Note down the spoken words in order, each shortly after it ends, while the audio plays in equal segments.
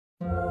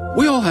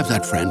We all have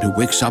that friend who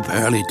wakes up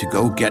early to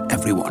go get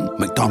everyone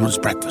McDonald's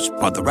breakfast,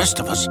 while the rest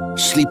of us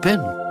sleep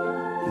in.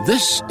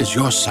 This is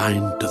your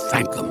sign to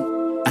thank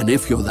them. And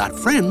if you're that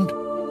friend,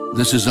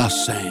 this is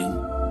us saying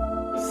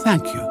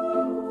thank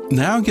you.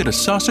 Now get a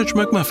sausage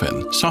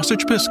McMuffin,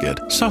 sausage biscuit,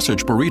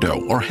 sausage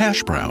burrito, or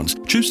hash browns.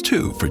 Choose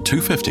 2 for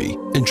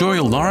 $2.50. Enjoy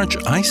a large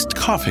iced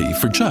coffee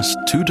for just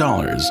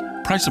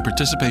 $2. Price and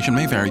participation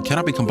may vary.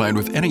 Cannot be combined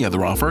with any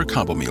other offer or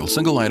combo meal.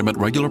 Single item at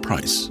regular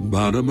price.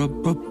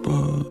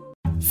 Ba-da-ba-ba-ba.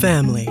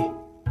 Family.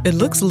 It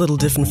looks a little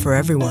different for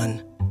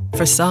everyone.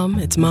 For some,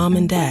 it's mom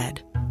and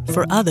dad.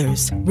 For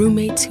others,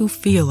 roommates who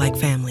feel like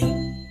family.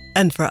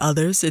 And for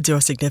others, it's your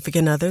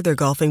significant other, their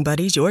golfing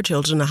buddies, your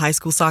children, a high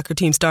school soccer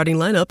team starting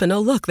lineup, and oh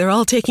look, they're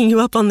all taking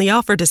you up on the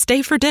offer to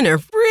stay for dinner,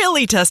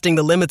 really testing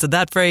the limits of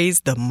that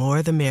phrase, the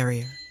more the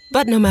merrier.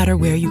 But no matter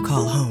where you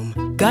call home,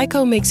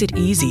 Geico makes it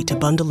easy to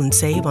bundle and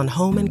save on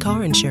home and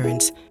car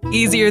insurance.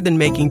 Easier than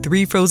making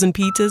 3 frozen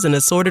pizzas and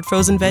assorted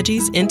frozen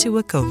veggies into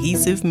a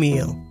cohesive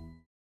meal.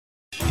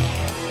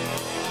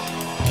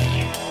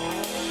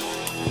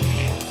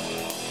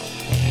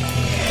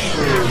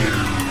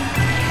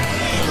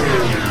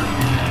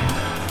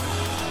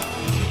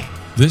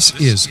 This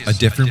is A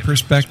Different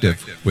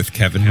Perspective with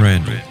Kevin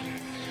Randle.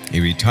 A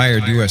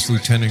retired U.S.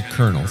 Lieutenant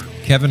Colonel,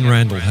 Kevin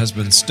Randle has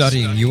been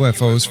studying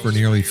UFOs for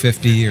nearly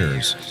 50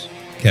 years.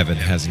 Kevin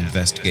has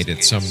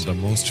investigated some of the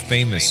most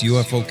famous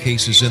UFO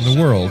cases in the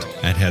world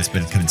and has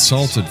been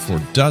consulted for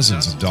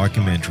dozens of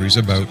documentaries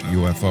about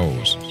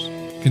UFOs.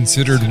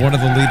 Considered one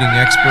of the leading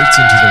experts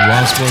into the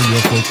Roswell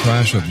UFO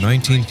crash of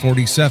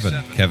 1947,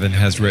 Kevin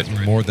has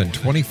written more than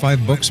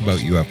 25 books about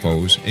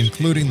UFOs,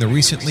 including the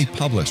recently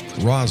published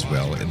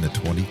Roswell in the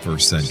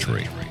 21st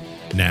Century.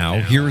 Now,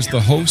 here is the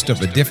host of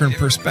A Different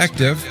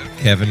Perspective,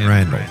 Kevin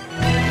Randle.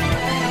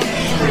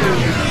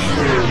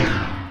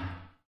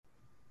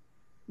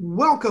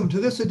 Welcome to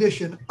this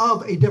edition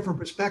of A Different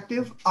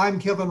Perspective. I'm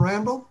Kevin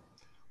Randle.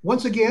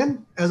 Once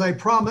again, as I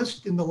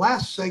promised in the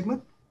last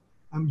segment,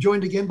 I'm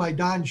joined again by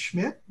Don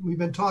Schmidt. We've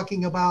been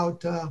talking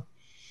about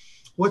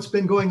what's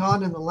been going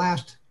on in the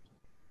last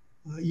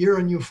year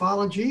in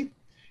ufology.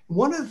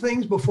 One of the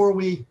things before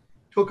we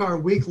took our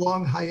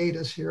week-long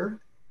hiatus here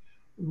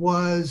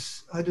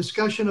was a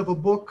discussion of a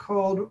book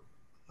called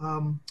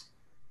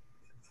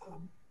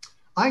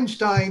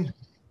Einstein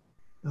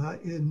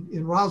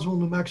in Roswell,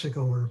 New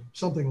Mexico, or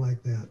something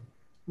like that.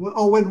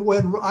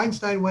 When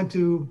Einstein went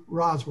to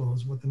Roswell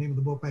is what the name of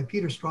the book, by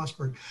Peter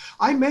Strasberg.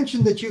 I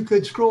mentioned that you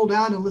could scroll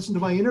down and listen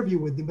to my interview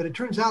with him, but it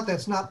turns out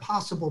that's not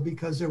possible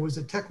because there was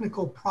a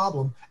technical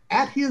problem.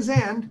 At his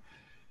end,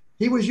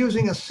 he was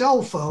using a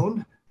cell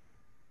phone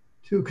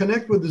to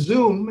connect with the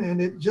Zoom,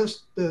 and it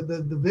just,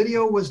 the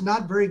video was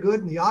not very good,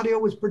 and the audio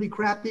was pretty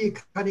crappy,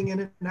 cutting in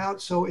and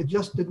out, so it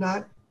just did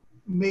not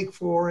make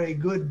for a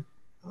good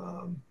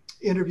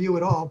interview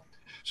at all.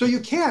 So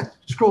you can't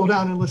scroll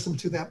down and listen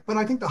to that. But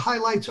I think the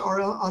highlights are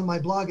on my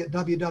blog at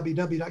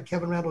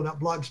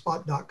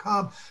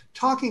www.kevinrandle.blogspot.com,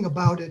 talking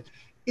about it.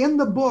 In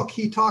the book,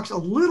 he talks a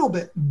little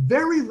bit,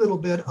 very little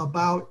bit,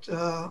 about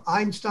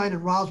Einstein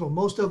and Roswell.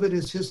 Most of it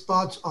is his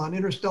thoughts on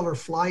interstellar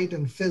flight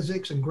and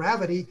physics and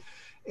gravity.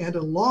 And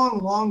a long,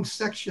 long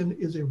section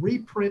is a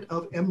reprint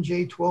of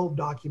MJ-12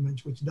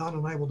 documents, which Don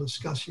and I will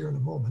discuss here in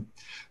a moment.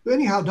 But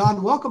anyhow,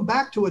 Don, welcome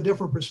back to A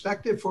Different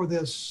Perspective for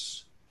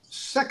this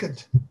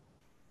second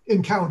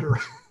encounter.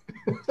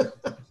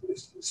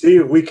 See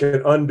if we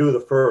can undo the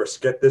first,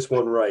 get this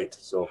one right.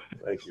 So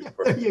thank you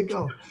for there you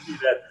go.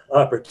 that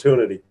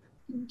opportunity.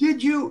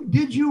 Did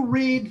you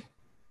read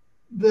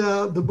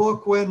the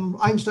book when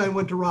Einstein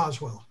went to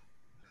Roswell?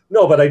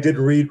 No, but I did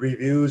read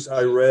reviews.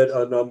 I read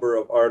a number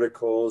of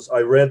articles. I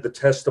read the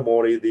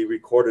testimony, the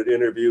recorded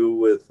interview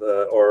with,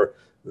 or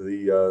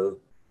the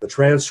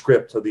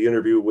transcript of the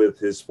interview with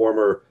his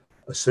former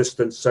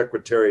assistant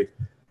secretary,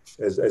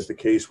 as the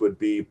case would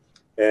be.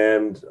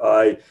 And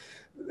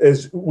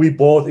as we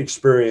both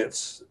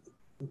experience,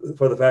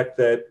 for the fact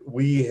that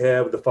we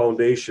have the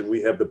foundation,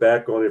 we have the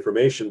background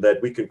information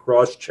that we can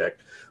cross-check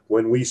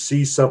when we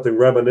see something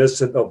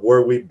reminiscent of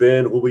where we've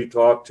been, who we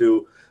talked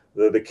to,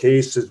 the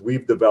cases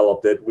we've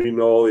developed, it, we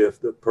know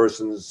if the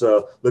person's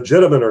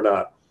legitimate or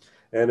not.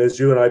 And as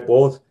you and I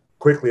both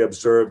quickly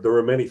observed, there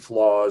were many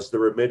flaws,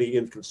 there were many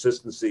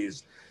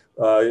inconsistencies.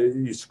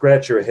 You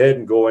scratch your head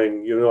and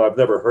going, I've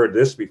never heard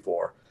this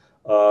before.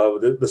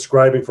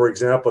 Describing, for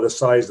example, the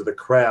size of the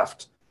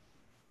craft,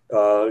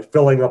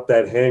 filling up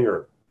that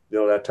hangar,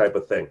 that type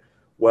of thing.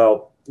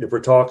 Well, if we're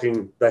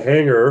talking the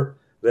hangar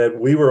that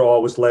we were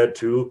always led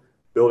to,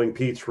 building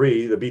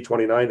P3, the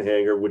B-29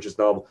 hangar, which is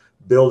now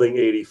building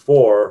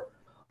 84,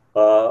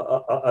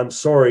 I'm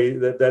sorry,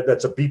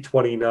 that's a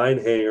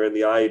B-29 hangar, and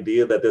the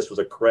idea that this was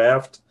a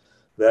craft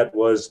that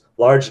was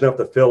large enough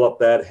to fill up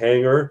that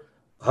hangar,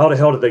 how the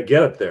hell did they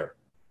get it there?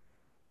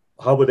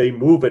 How would they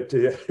move it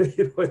to,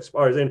 as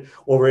far as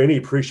over any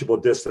appreciable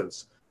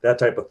distance, that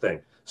type of thing.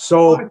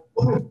 So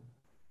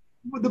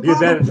the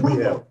advantage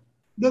we have.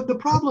 The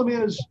problem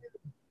is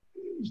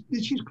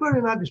she's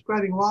clearly not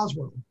describing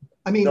Roswell.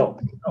 I mean, No.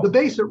 the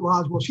base at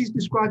Roswell, she's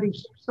describing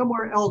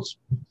somewhere else,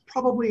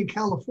 probably in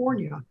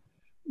California.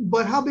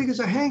 But how big is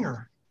a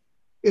hangar?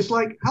 It's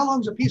like, how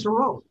long's a piece of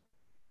road?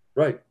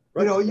 Right.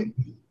 You know,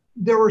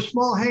 there were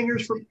small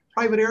hangars for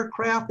private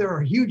aircraft. There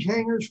are huge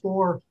hangars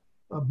for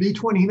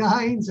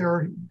B-29s. There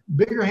are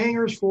bigger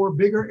hangars for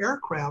bigger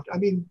aircraft. I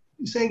mean,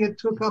 saying it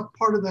took up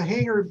part of the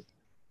hangar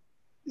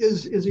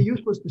is a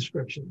useless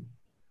description.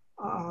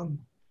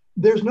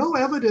 There's no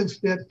evidence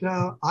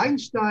that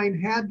Einstein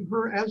had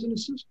her as an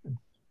assistant.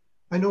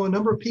 I know a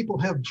number of people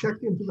have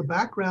checked into the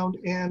background,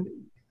 and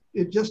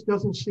it just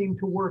doesn't seem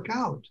to work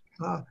out.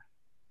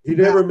 He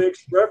never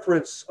makes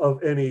reference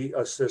of any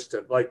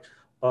assistant, like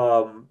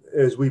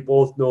as we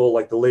both know,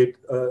 like the late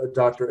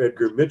Dr.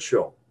 Edgar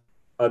Mitchell.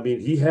 I mean,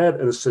 he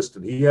had an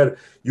assistant.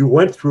 You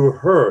went through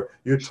her,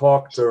 you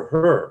talked to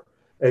her,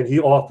 and he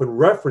often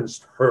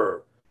referenced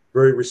her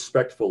very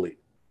respectfully.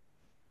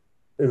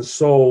 And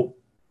so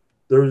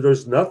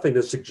there's nothing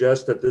to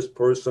suggest that this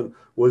person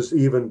was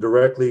even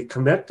directly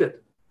connected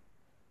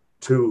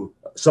to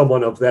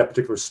someone of that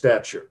particular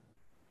stature,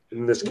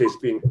 in this case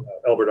being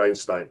Albert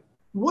Einstein.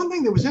 One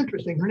thing that was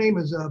interesting, her name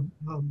is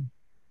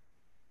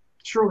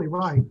Shirley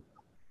Wright.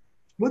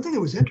 One thing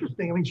that was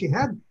interesting, I mean, she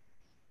had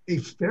a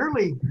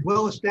fairly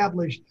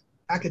well-established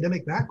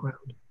academic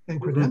background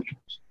and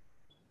credentials.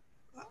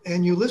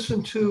 And you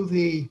listen to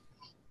the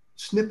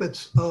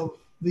snippets of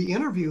the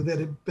interview that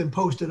had been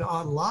posted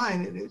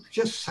online, and it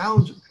just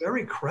sounds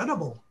very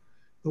credible.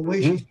 The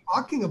way she's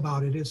talking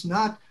about it, it's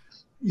not,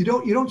 you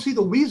don't see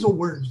the weasel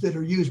words that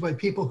are used by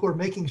people who are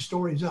making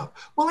stories up.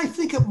 Well, I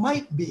think it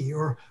might be,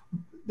 or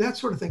that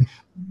sort of thing.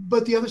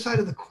 But the other side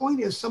of the coin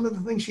is some of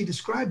the things she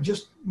described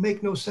just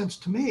make no sense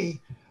to me.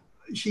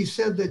 She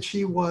said that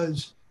she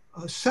was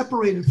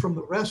separated from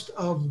the rest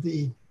of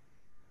the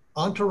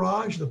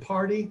entourage, the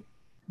party,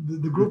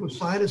 the group of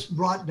scientists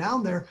brought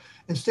down there,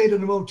 and stayed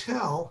in a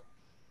motel,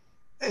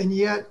 and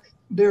yet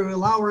they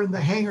allow her in the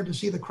hangar to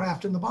see the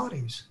craft and the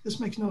bodies. This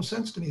makes no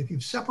sense to me. If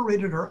you've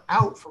separated her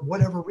out for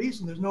whatever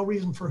reason, there's no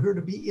reason for her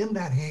to be in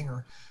that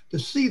hangar to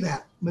see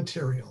that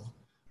material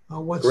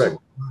whatsoever.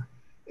 Correct.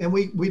 And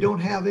we don't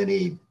have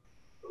any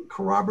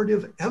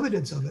corroborative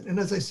evidence of it. And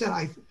as I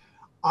said,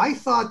 I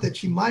thought that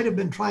she might have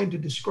been trying to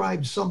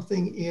describe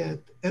something at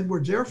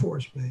Edwards Air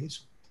Force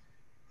Base,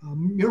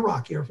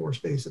 Muroc Air Force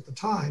Base at the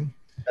time.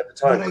 At the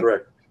time,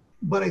 correct.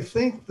 But I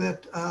think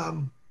that,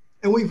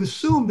 and we've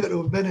assumed that it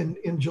would have been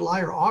in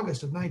July or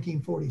August of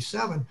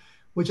 1947,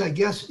 which I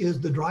guess is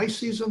the dry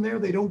season there.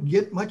 They don't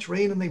get much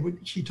rain, and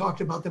she talked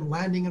about them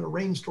landing in a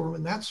rainstorm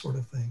and that sort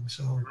of thing.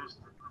 So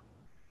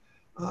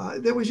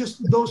there was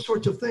just those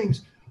sorts of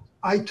things.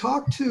 I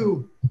talked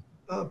to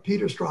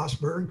Peter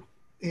Strasberg,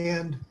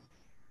 and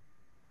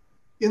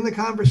in the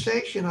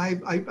conversation,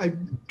 I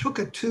took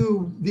it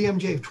to the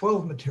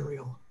MJ12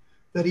 material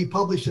that he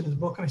published in his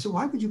book. And I said,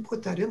 why would you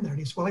put that in there? And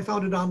he said, well, I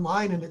found it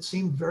online and it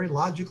seemed very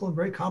logical and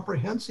very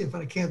comprehensive,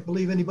 and I can't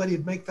believe anybody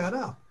would make that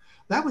up.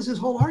 That was his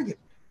whole argument.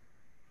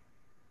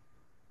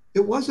 It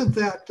wasn't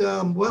that,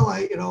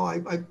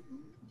 I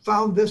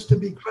found this to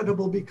be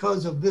credible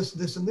because of this,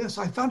 this, and this.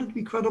 I found it to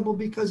be credible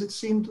because it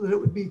seemed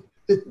that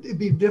it'd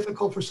be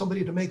difficult for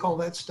somebody to make all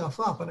that stuff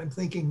up. And I'm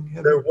thinking,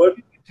 have you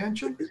paid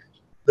attention?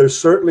 There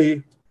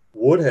certainly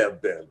would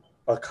have been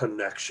a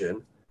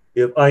connection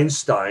if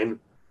Einstein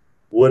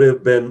would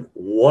have been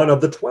one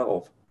of the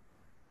 12.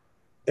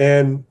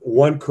 And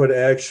one could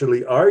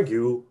actually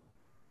argue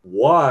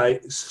why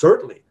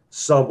certainly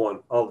someone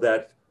of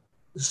that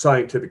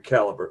scientific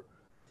caliber,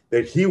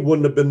 that he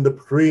wouldn't have been the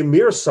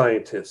premier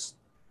scientist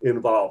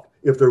involved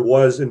if there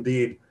was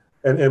indeed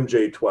an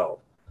MJ12.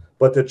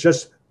 But to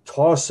just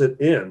toss it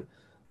in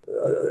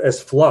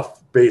as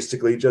fluff,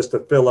 basically, just to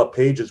fill up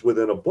pages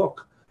within a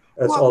book.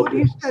 What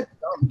he said,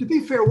 to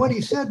be fair, what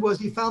he said was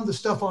he found the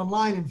stuff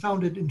online and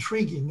found it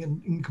intriguing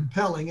and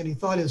compelling, and he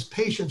thought his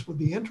patients would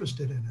be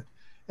interested in it.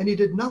 And he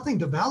did nothing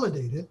to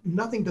validate it,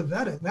 nothing to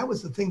vet it. And that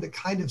was the thing that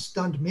kind of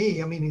stunned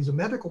me. I mean, he's a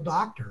medical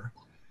doctor,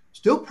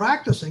 still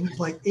practicing. He's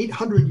like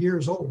 800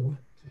 years old,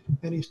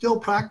 and he's still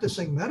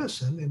practicing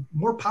medicine, and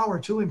more power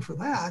to him for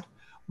that.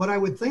 But I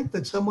would think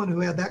that someone who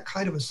had that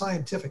kind of a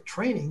scientific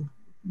training,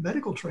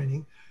 medical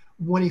training,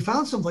 when he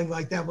found something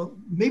like that, well,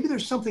 maybe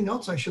there's something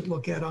else I should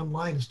look at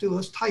online.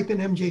 Let's type in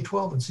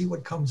MJ12 and see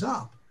what comes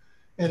up.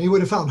 And he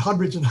would have found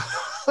hundreds and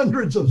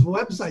hundreds of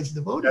websites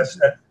devoted. Yes,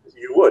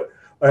 you would.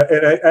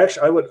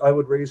 I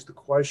would raise the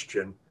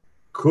question: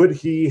 could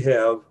he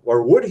have,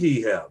 or would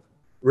he have,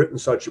 written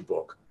such a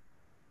book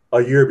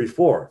a year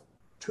before,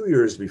 2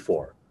 years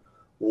before,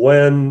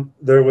 when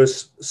there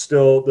was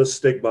still the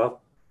stigma,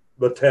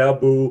 the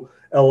taboo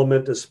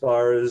element as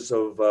far as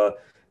of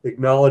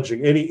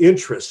acknowledging any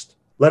interest,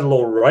 let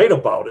alone write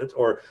about it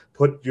or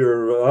put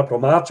your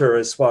imprimatur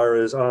as far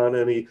as on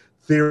any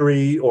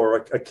theory or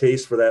a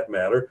case for that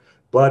matter?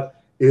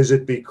 But is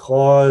it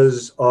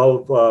because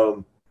of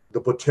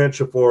the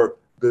potential for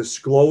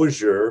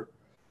disclosure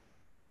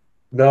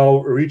now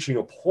reaching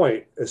a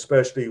point,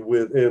 especially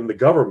within the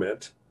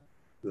government,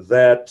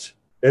 that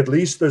at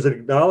least there's an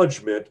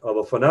acknowledgement of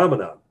a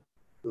phenomenon,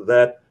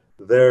 that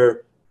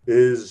there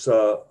is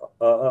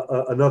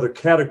another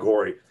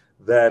category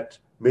that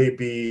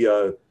maybe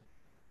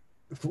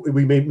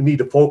we may need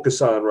to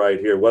focus on right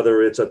here,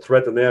 whether it's a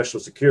threat to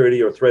national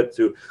security or threat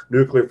to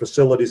nuclear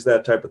facilities,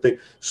 that type of thing.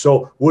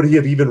 So would he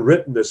have even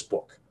written this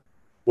book?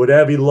 Would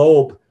Avi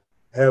Loeb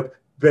have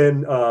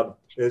been,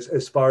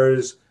 as far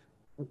as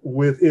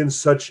within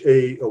such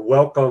a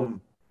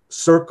welcome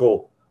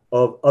circle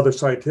of other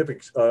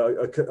scientific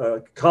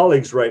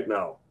colleagues right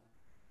now,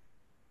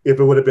 if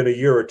it would have been a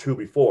year or two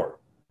before?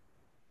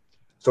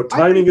 So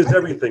timing is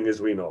everything,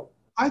 as we know.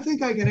 I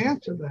think I can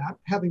answer that,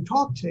 having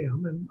talked to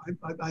him, and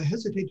I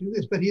hesitate to do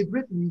this, but he had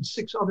written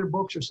 6 other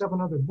books or 7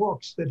 other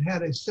books that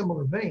had a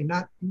similar vein,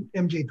 not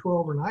MJ-12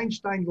 or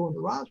Einstein going to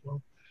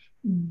Roswell,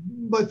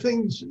 but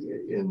things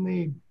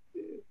in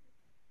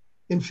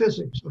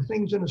physics or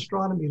things in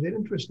astronomy that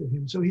interested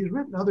him. So he's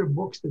written other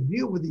books that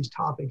deal with these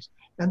topics,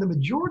 and the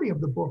majority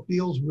of the book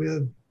deals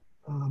with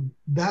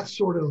that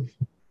sort of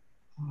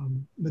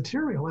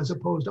material as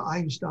opposed to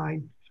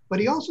Einstein. But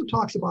he also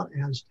talks about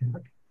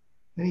Aztec,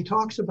 and he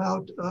talks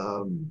about,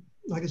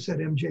 like I said,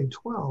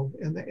 MJ-12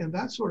 and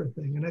that sort of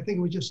thing. And I think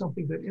it was just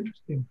something that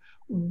interested him.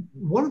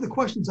 One of the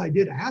questions I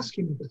did ask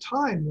him at the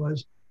time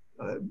was,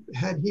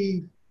 had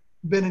he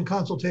been in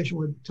consultation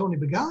with Tony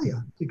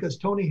Begaglia? Because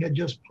Tony had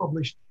just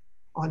published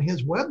on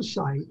his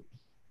website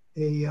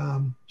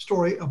a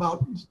story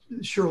about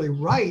Shirley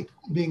Wright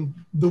being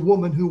the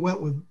woman who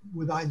went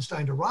with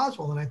Einstein to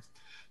Roswell. And I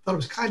thought it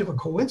was kind of a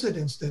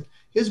coincidence that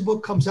his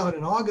book comes out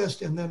in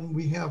August, and then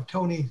we have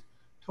Tony's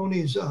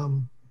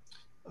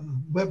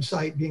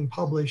website being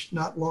published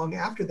not long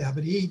after that.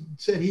 But he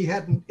said he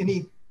hadn't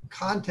any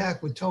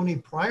contact with Tony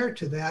prior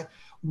to that.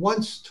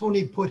 Once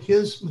Tony put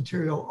his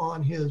material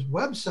on his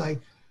website,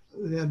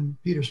 then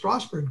Peter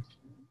Strasberg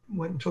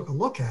went and took a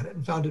look at it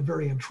and found it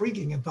very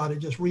intriguing and thought it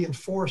just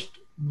reinforced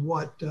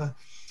what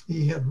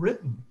he had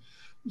written.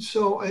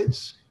 So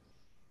it's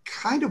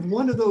kind of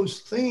one of those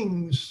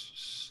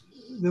things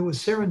that was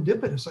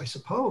serendipitous, I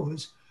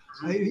suppose.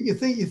 You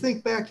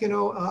think back, a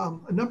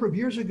number of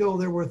years ago,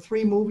 there were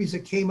 3 movies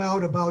that came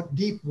out about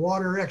deep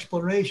water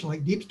exploration,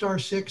 like Deep Star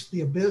 6,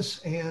 The Abyss,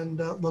 and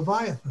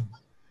Leviathan.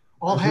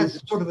 All had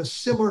sort of a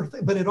similar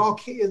thing, but it all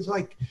is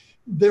like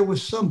there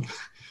was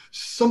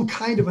some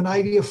kind of an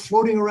idea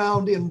floating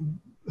around in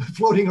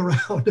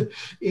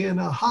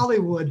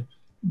Hollywood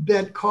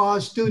that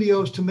caused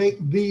studios to make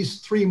these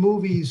 3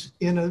 movies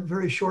in a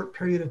very short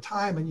period of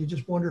time. And you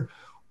just wonder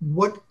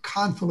what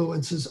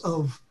confluences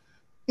of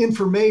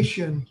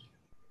information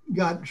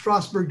got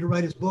Strasberg to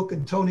write his book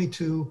and Tony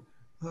to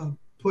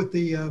put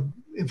the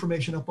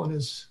information up on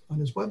his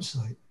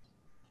website.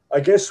 I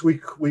guess we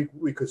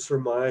could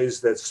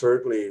surmise that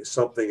certainly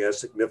something as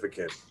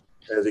significant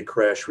as a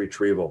crash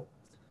retrieval,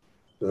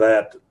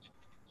 that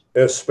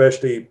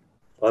especially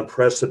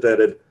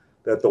unprecedented,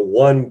 that the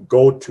one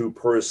go-to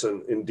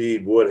person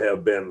indeed would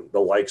have been the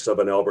likes of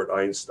an Albert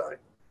Einstein.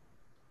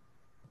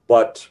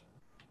 But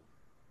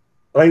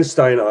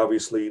Einstein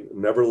obviously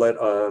never let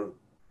on.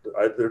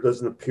 There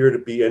doesn't appear to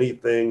be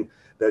anything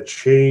that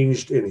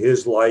changed in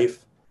his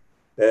life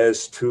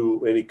as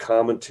to any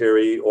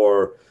commentary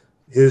or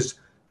his,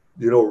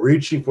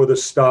 reaching for the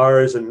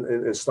stars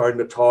and starting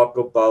to talk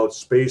about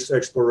space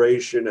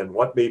exploration and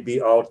what may be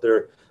out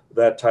there,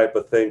 that type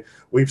of thing.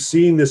 We've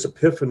seen this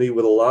epiphany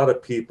with a lot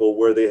of people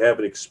where they have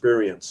an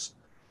experience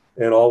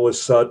and all of a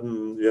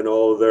sudden,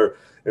 they're,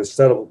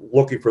 instead of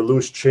looking for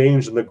loose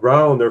change in the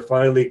ground, they're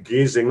finally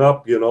gazing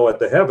up, at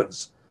the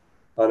heavens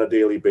on a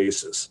daily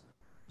basis.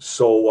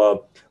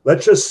 So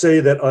let's just say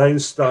that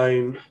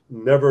Einstein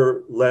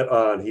never let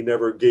on. He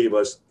never gave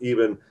us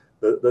even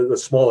the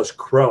smallest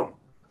crumb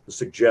to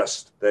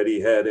suggest that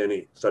he had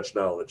any such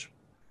knowledge.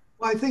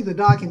 Well, I think the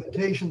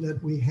documentation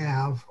that we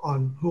have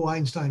on who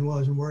Einstein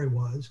was and where he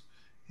was,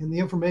 and the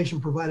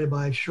information provided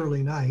by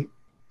Shirley Knight,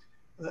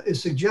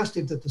 is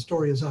suggestive that the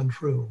story is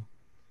untrue.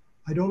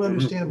 I don't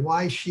understand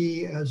why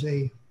she, as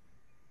a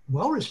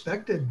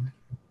well-respected,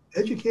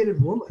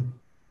 educated woman,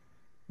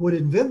 would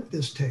invent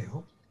this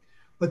tale.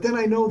 But then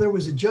I know there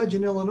was a judge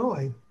in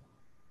Illinois,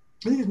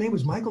 I think his name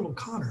was Michael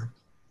O'Connor,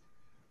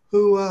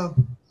 who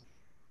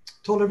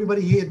told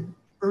everybody he had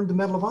earned the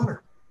Medal of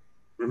Honor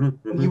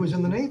when he was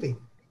in the Navy.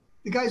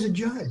 The guy's a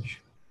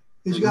judge.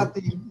 He's got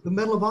the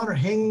Medal of Honor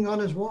hanging on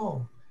his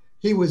wall.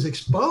 He was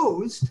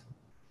exposed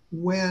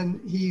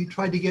when he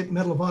tried to get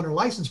Medal of Honor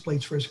license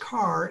plates for his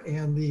car,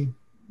 and the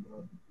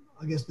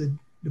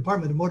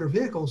Department of Motor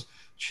Vehicles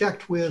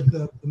checked with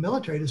the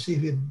military to see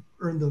if he had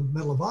earned the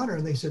Medal of Honor,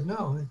 and they said,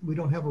 no, we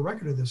don't have a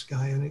record of this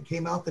guy. And it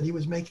came out that he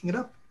was making it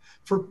up.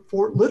 For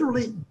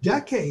literally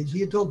decades,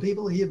 he had told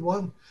people he had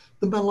won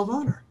the Medal of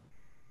Honor.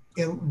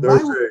 And why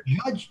would a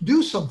judge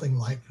do something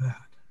like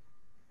that?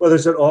 Well,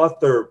 there's an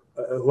author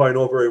who I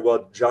know very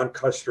well, John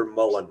Custer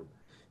Mullen.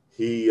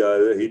 He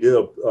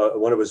did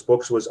one of his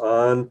books was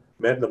on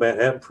the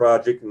Manhattan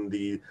Project and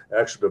the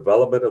actual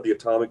development of the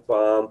atomic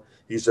bomb.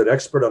 He's an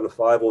expert on the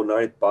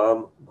 509th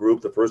Bomb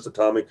Group, the first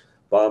atomic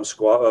bomb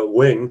squad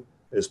wing,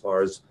 as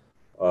far as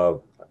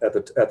at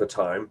the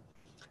time.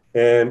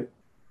 And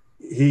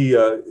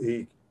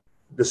he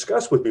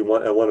discussed with me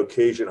on one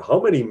occasion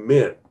how many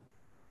men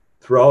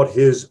throughout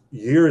his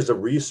years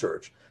of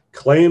research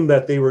claimed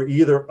that they were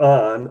either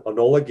on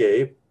Enola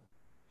Gay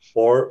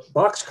or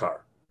Boxcar,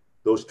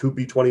 those two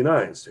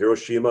B-29s,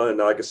 Hiroshima and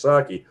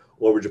Nagasaki,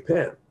 over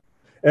Japan.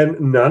 And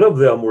none of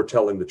them were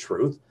telling the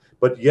truth,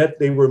 but yet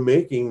they were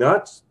making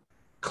not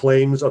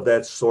claims of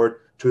that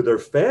sort to their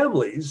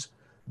families,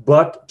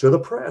 but to the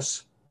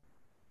press.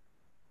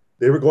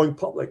 They were going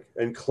public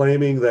and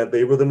claiming that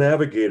they were the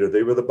navigator,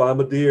 they were the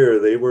bombardier,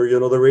 they were,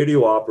 the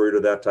radio operator,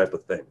 that type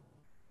of thing.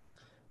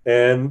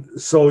 And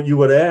so you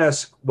would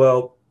ask,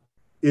 well,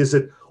 is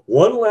it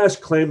one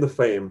last claim to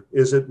fame?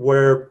 Is it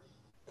where,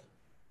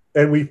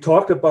 and we've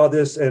talked about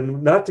this,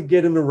 and not to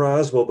get into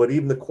Roswell, but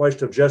even the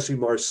question of Jesse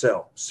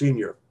Marcel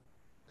Sr.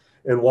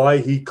 and why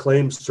he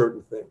claims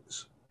certain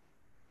things.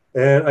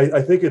 And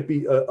I think it'd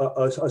be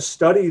a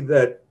study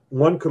that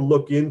one could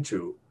look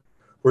into,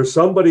 where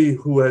somebody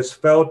who has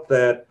felt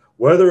that,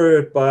 whether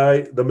it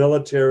by the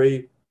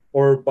military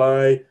or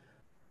by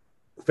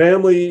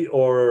family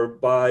or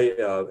by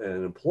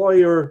an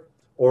employer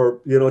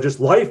or just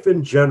life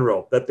in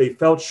general, that they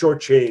felt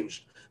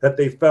shortchanged, that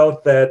they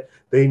felt that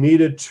they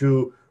needed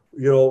to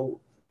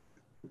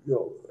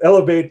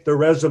elevate their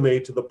resume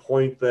to the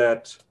point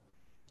that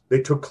they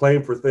took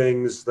claim for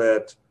things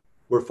that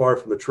were far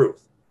from the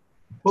truth.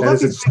 Well,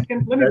 let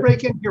me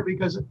break in here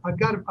because I've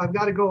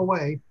got to go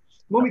away.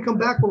 When we come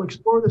back, we'll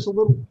explore this a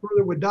little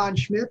further with Don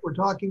Schmitt. We're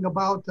talking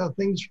about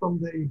things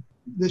from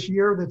this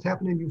year that's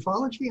happened in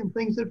ufology and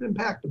things that have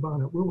impact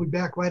upon it. We'll be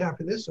back right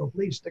after this, so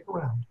please stick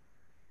around.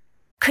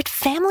 Could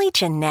family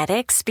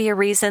genetics be a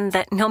reason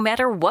that no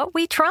matter what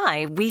we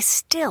try, we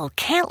still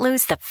can't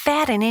lose the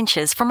fat and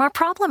inches from our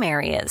problem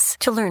areas?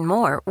 To learn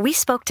more, we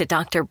spoke to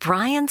Dr.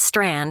 Brian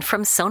Strand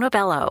from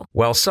Sonobello.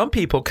 While some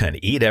people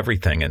can eat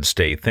everything and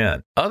stay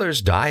thin,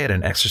 others diet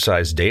and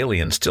exercise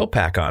daily and still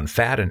pack on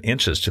fat and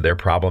inches to their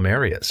problem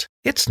areas.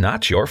 It's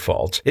not your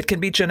fault. It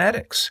can be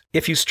genetics.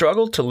 If you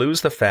struggle to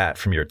lose the fat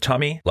from your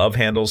tummy, love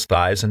handles,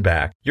 thighs, and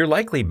back, you're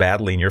likely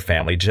battling your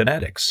family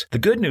genetics. The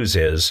good news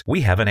is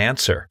we have an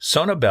answer.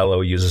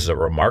 Sonobello uses a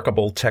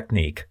remarkable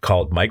technique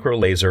called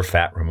microlaser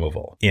fat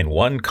removal. In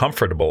one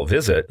comfortable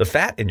visit, the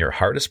fat in your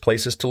hardest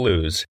places to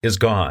lose is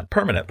gone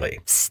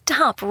permanently.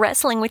 Stop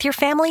wrestling with your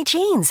family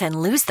genes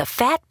and lose the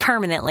fat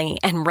permanently.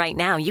 And right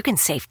now, you can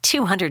save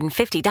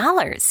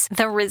 $250.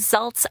 The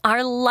results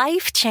are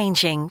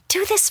life-changing.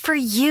 Do this for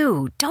you.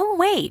 Don't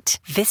wait.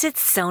 Visit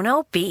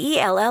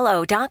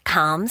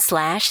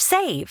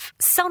sonobello.com/save.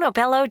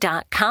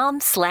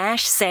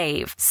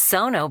 sonobello.com/save.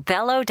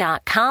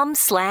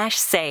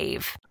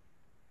 sonobello.com/save.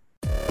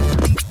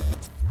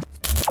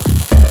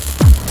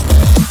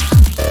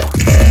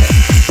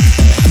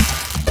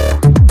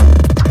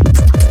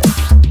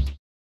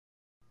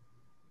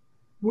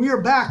 We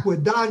are back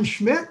with Don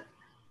Schmitt.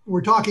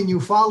 We're talking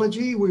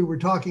ufology. We were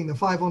talking the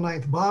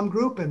 509th Bomb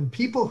Group and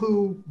people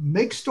who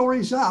make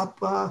stories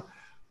up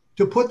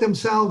to put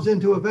themselves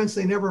into events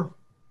they never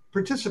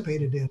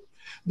participated in.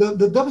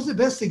 The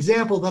best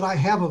example that I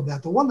have of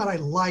that, the one that I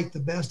like the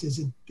best, is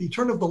in the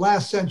turn of the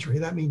last century.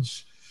 That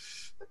means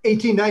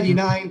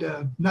 1899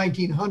 to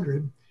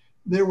 1900.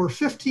 There were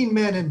 15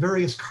 men in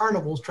various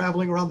carnivals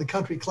traveling around the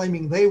country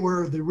claiming they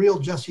were the real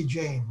Jesse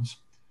James.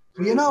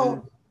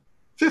 Well,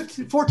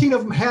 14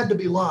 of them had to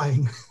be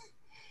lying.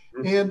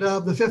 And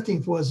the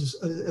 15th was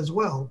as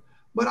well.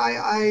 But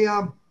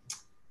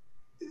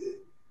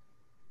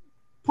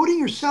putting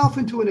yourself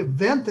into an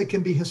event that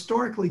can be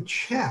historically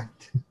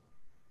checked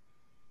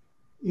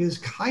is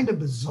kind of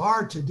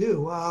bizarre to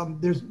do.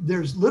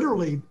 There's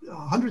literally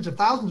hundreds of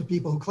thousands of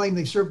people who claim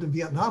they served in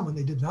Vietnam when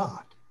they did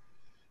not.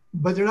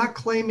 But they're not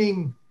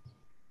claiming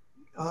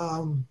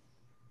to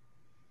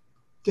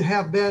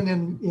have been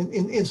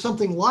in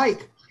something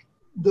like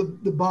the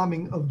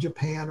bombing of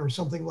Japan or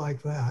something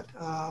like that.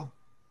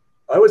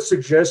 I would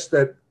suggest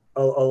that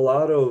a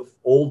lot of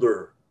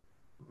older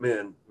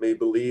men may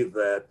believe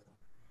that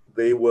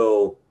they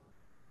will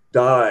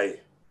die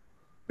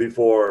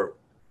before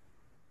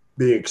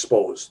being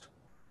exposed,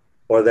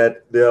 or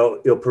that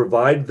it'll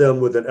provide them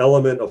with an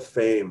element of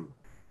fame.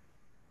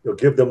 It'll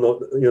give them,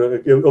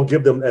 it'll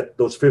give them at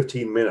those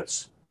 15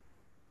 minutes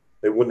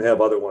they wouldn't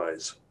have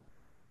otherwise.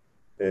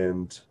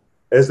 And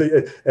as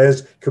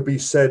could be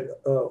said,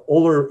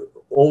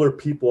 older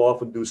people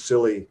often do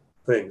silly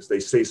things.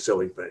 They say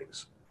silly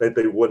things that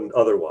they wouldn't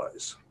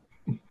otherwise.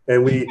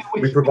 And we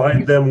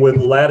provide them with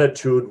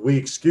latitude. We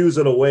excuse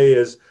it away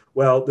as,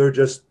 well, they're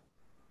just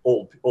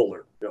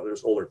older.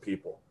 There's older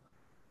people.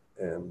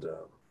 And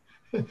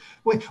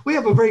we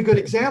have a very good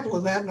example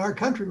of that in our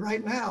country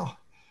right now.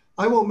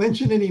 I won't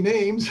mention any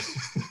names.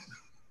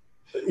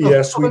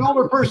 Yes, of an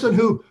older person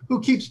who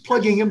keeps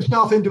plugging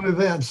himself into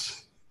events.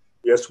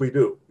 Yes, we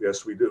do.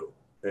 Yes, we do.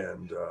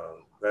 And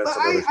that's.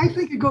 I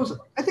think it goes.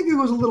 I think it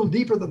goes a little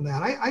deeper than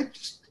that. I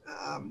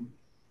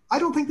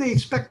don't think they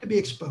expect to be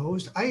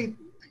exposed. I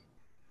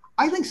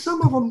think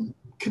some of them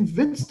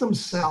convinced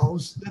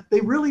themselves that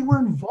they really were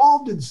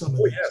involved in some of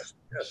this.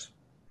 Yes.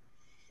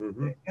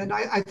 Mm-hmm. And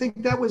I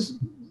think that was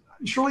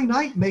Shirley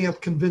Knight may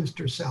have convinced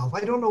herself.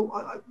 I don't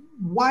know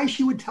why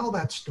she would tell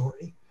that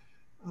story,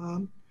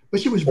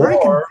 but she was very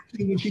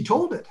convincing when she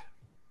told it.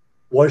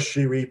 Was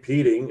she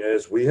repeating,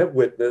 as we have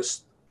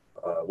witnessed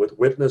with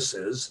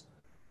witnesses,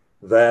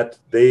 that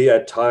they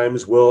at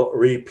times will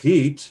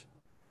repeat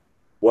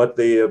what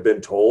they have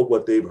been told,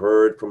 what they've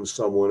heard from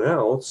someone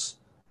else,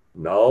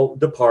 now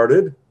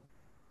departed,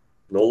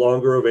 no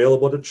longer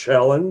available to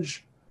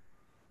challenge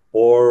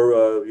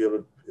or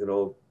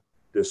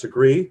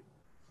disagree,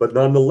 but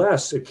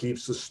nonetheless it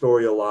keeps the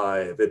story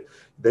alive.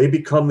 They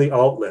become the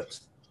outlet.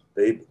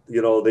 They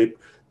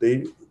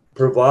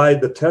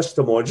provide the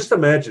testimony. Just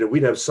imagine if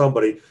we'd have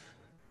somebody,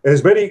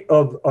 as many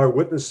of our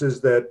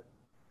witnesses that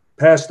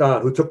passed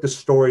on, who took the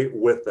story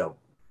with them.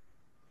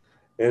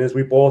 And as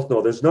we both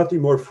know, there's nothing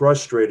more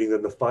frustrating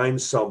than to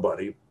find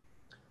somebody,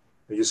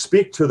 and you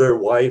speak to their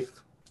wife,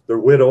 their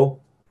widow,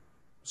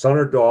 son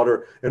or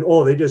daughter, and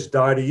they just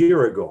died a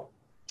year ago.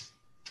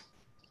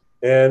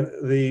 And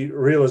the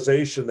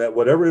realization that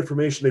whatever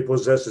information they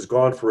possess is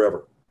gone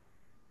forever.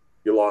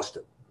 You lost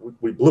it.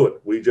 We blew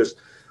it.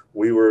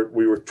 We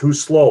were too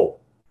slow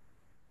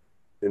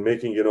in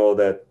making,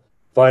 that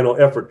final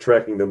effort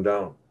tracking them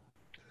down.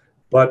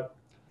 But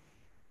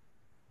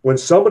when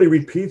somebody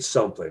repeats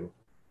something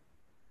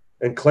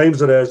and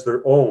claims it as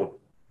their own,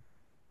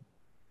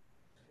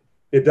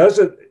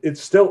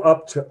 it's still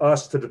up to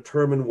us to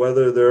determine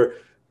whether they're,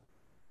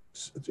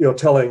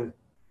 telling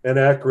an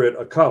accurate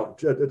account,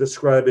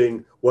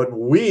 describing what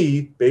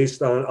we,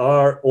 based on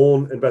our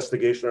own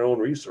investigation, our own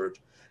research,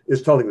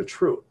 is telling the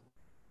truth.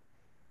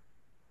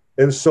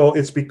 And so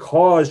it's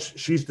because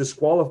she's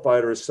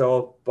disqualified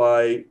herself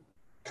by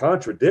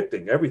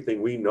contradicting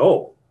everything we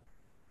know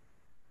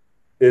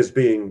is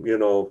being,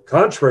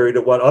 contrary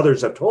to what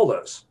others have told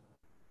us.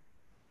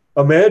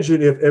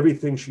 Imagine if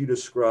everything she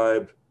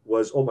described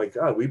was, oh my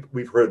God,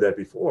 we've heard that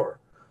before.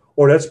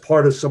 Or that's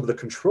part of some of the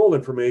control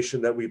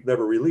information that we've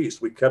never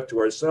released. We kept to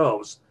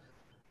ourselves,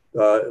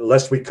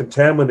 lest we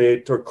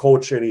contaminate or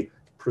coach any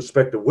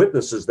prospective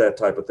witnesses, that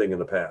type of thing in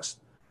the past.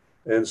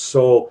 And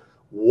so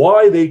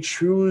why they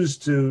choose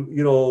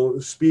to,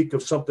 speak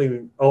of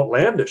something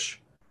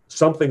outlandish,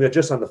 something that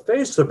just on the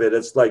face of it,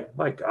 it's like,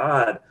 my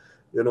God,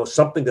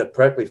 something that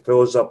practically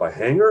fills up a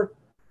hangar.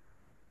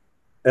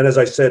 And as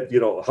I said,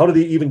 how do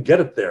they even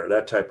get it there?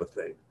 That type of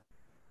thing.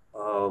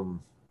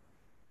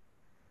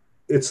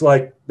 It's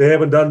like they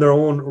haven't done their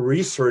own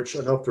research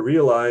enough to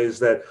realize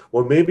that,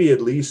 well, maybe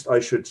at least I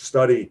should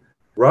study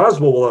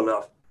Roswell well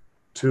enough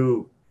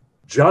to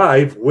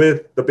jive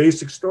with the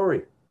basic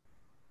story.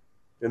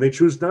 And they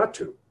choose not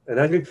to. And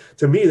I think,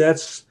 to me,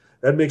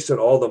 that makes it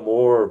all the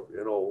more,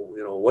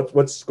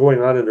 what's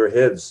going on in their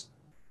heads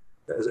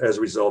as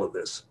a result of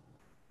this.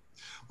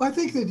 Well, I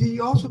think that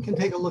you also can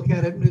take a look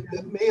at it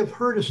that may have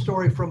heard a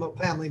story from a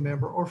family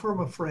member or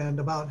from a friend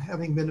about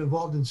having been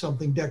involved in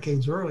something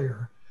decades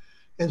earlier,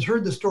 and has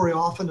heard the story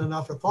often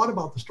enough or thought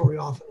about the story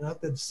often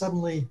enough that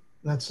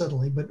not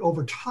suddenly, but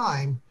over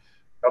time,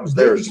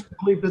 they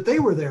believe that they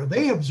were there.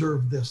 They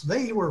observed this.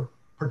 They were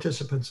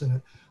participants in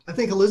it. I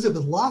think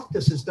Elizabeth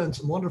Loftus has done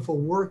some wonderful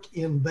work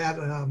in that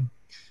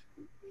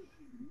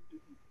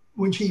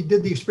when she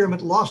did the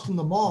experiment Lost in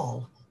the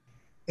Mall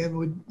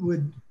and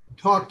would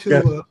talk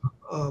to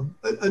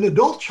an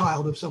adult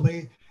child of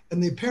somebody,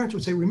 and the parents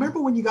would say,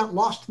 remember when you got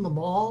lost in the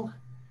mall?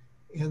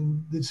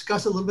 And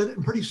discuss it a little bit,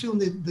 and pretty soon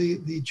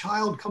the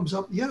child comes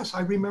up, yes,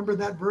 I remember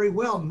that very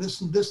well, and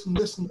this and this and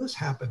this and this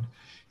happened.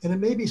 And it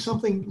may be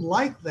something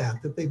like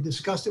that they've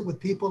discussed it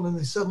with people, and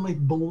they suddenly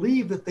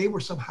believe that they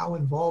were somehow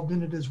involved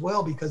in it as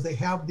well, because they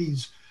have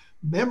these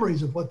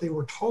memories of what they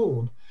were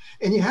told.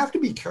 And you have to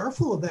be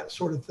careful of that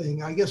sort of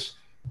thing. I guess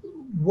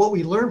what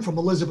we learned from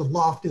Elizabeth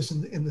Loftus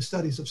in the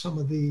studies of some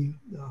of the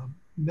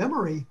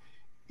memory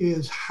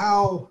is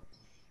how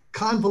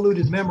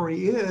convoluted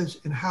memory is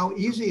and how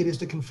easy it is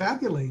to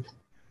confabulate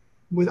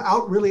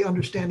without really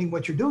understanding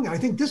what you're doing. I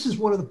think this is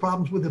one of the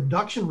problems with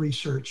abduction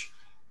research,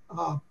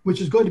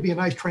 which is going to be a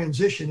nice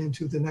transition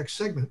into the next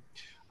segment.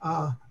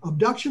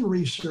 Abduction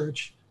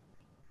research,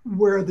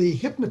 where the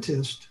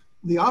hypnotist,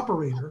 the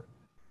operator,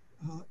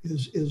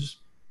 is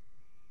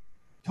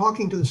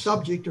talking to the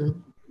subject or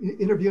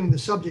interviewing the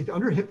subject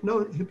under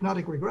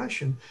hypnotic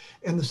regression,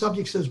 and the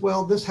subject says,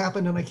 well, this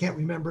happened and I can't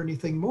remember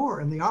anything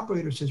more. And the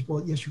operator says,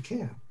 well, yes, you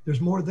can. There's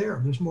more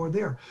there. There's more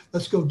there.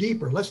 Let's go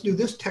deeper. Let's do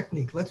this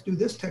technique. Let's do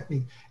this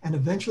technique. And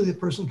eventually the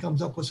person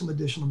comes up with some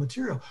additional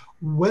material.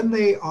 When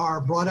they are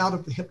brought out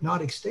of the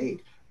hypnotic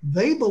state,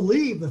 they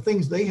believe the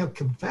things they have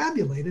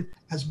confabulated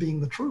as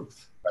being the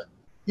truth,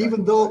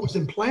 even though it was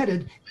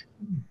implanted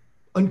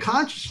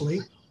unconsciously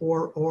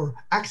or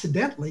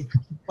accidentally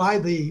by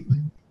the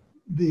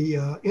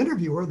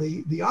interviewer,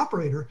 the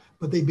operator,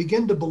 but they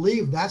begin to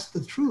believe that's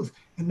the truth.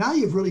 And now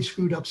you've really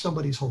screwed up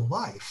somebody's whole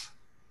life.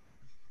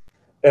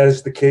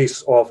 As the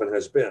case often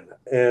has been.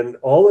 And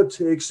all it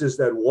takes is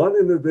that one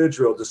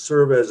individual to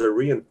serve as a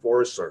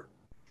reinforcer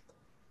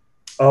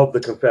of the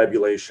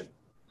confabulation,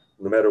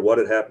 no matter what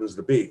it happens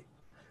to be.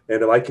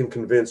 And if I can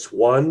convince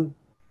one,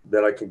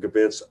 then I can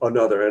convince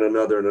another and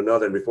another and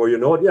another. And before you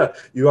know it,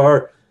 you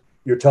are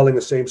you're telling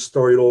the same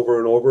story over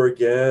and over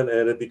again,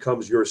 and it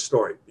becomes your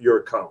story, your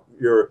account,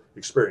 your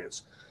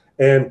experience.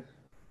 And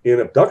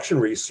in abduction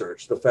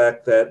research, the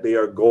fact that they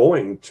are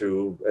going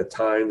to, at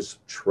times,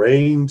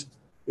 trained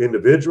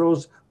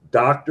individuals,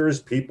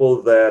 doctors,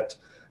 people that,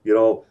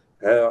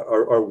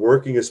 are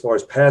working as far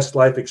as past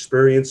life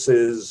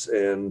experiences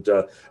and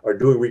are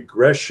doing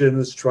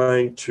regressions,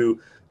 trying to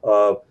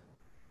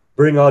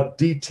bring out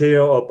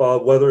detail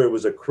about whether it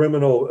was a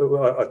crime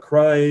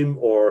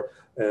or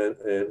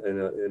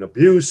an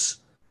abuse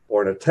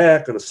or an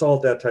attack, an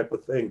assault, that type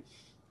of thing.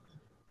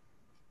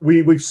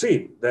 We've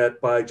seen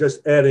that by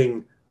just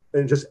adding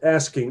and just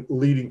asking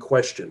leading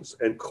questions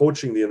and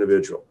coaching the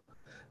individual,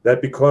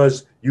 that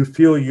because you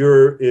feel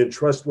you're in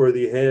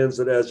trustworthy hands,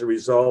 that as a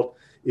result,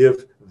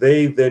 if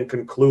they then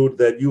conclude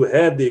that you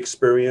had the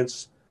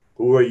experience,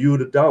 who are you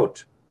to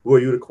doubt? Who are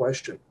you to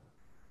question?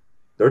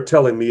 They're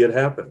telling me it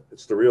happened.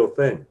 It's the real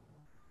thing.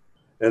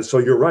 And so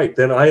you're right.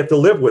 Then I have to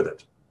live with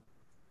it,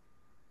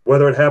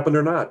 whether it happened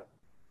or not.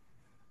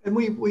 And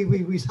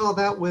we saw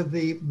that with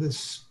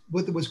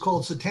what was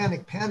called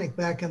satanic panic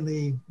back in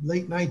the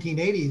late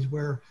 1980s,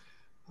 where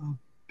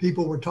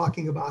people were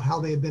talking about how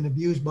they had been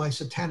abused by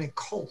satanic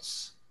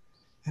cults.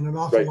 And an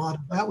awful lot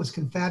of that was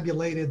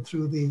confabulated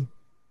through the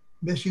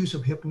misuse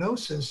of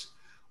hypnosis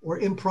or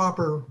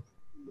improper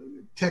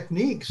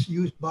techniques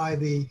used by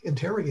the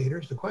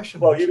interrogators, the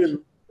questioners. Well,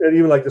 even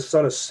like the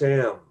Son of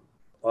Sam,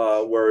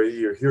 where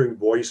you're hearing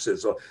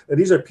voices. And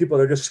these are people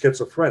that are just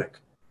schizophrenic,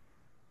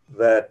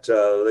 that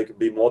they can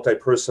be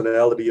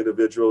multi-personality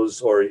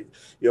individuals, or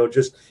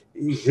just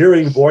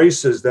hearing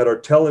voices that are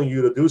telling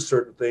you to do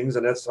certain things,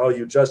 and that's how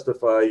you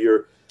justify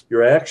your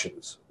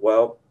actions.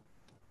 Well,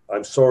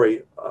 I'm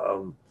sorry,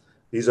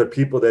 these are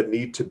people that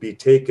need to be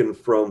taken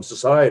from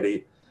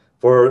society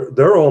for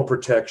their own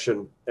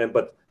protection,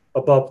 but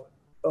above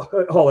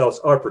all else,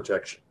 our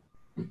protection.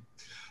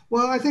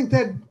 Well, I think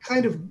that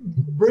kind of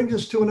brings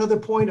us to another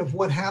point of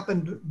what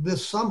happened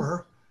this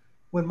summer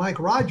when Mike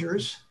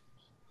Rogers,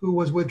 who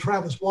was with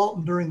Travis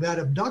Walton during that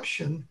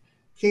abduction,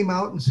 came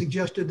out and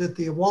suggested that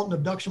the Walton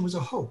abduction was a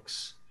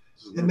hoax,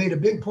 and made a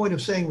big point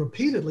of saying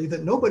repeatedly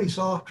that nobody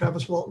saw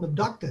Travis Walton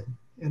abducted.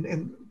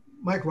 And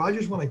Mike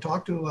Rogers, when I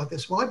talked to him about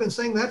this, well, I've been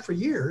saying that for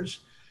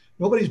years.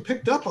 Nobody's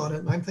picked up on it.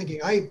 And I'm thinking,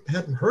 I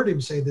hadn't heard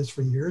him say this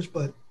for years,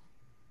 but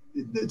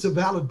it's a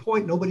valid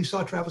point. Nobody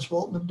saw Travis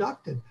Walton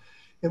abducted.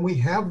 And we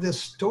have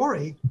this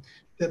story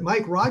that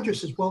Mike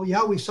Rogers says, well,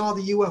 yeah, we saw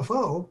the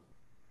UFO,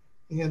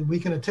 and we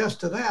can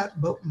attest to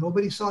that, but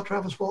nobody saw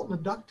Travis Walton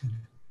abducted.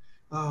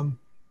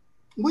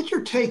 What's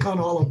your take on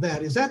all of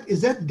that? Is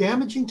that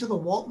damaging to the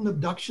Walton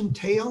abduction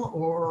tale,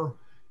 or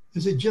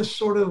is it just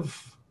sort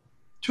of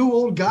two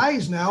old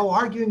guys now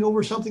arguing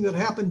over something that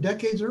happened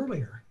decades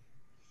earlier?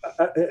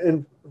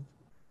 And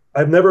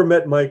I've never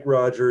met Mike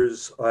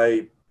Rogers.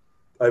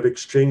 I've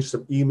exchanged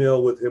some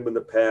email with him in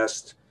the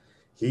past.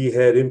 He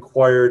had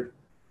inquired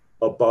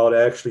about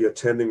actually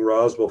attending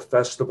Roswell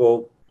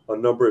Festival a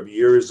number of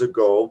years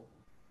ago,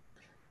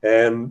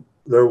 and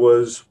there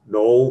was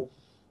no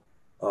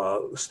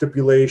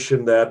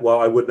stipulation that, well,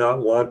 I would not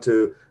want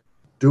to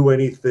do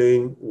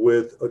anything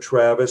with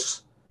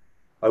Travis.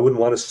 I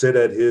wouldn't want to sit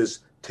at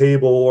his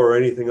table or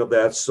anything of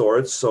that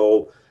sort.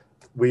 So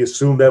we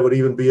assumed that would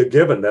even be a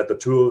given, that the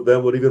two of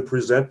them would even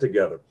present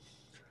together.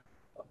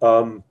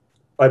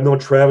 I've known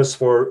Travis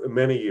for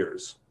many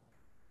years,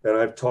 and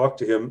I've talked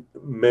to him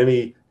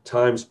many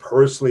times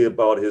personally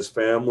about his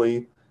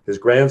family, his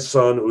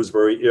grandson, who's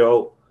very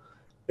ill,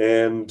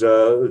 and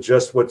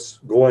just what's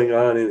going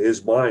on in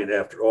his mind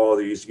after all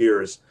these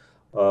years.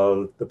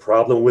 The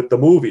problem with the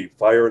movie,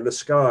 Fire in the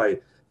Sky,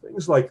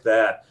 things like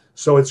that.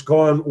 So it's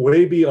gone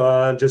way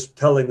beyond just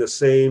telling the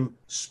same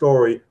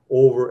story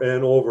over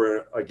and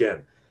over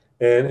again.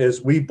 And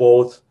as we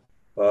both,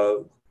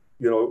 could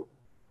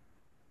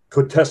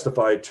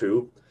testify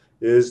to,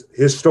 is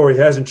his story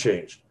hasn't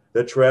changed.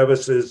 That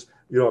Travis's,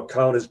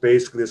 account is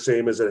basically the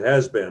same as it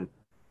has been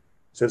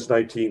since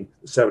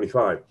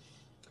 1975.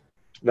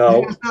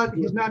 Now,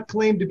 he's not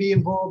claimed to be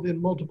involved in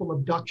multiple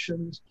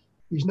abductions.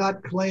 He's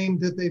not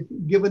claimed that they've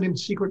given him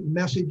secret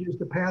messages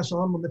to pass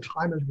on when the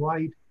time is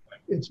right.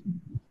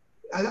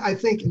 I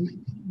think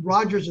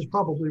Rogers is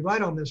probably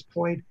right on this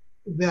point,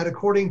 that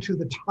according to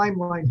the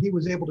timeline he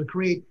was able to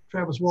create,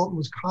 Travis Walton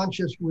was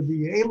conscious with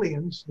the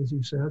aliens, as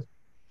he says,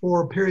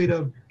 for a period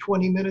of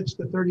 20 minutes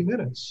to 30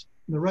 minutes.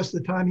 And the rest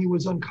of the time he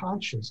was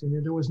unconscious,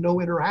 and there was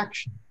no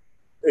interaction.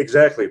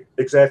 Exactly.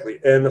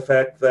 And the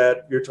fact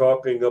that you're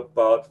talking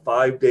about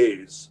 5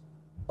 days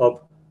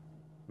of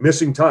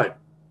missing time.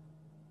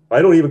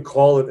 I don't even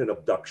call it an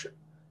abduction.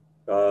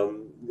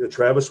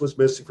 Travis was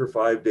missing for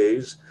 5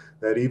 days,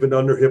 that even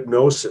under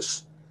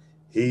hypnosis,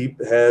 he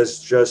has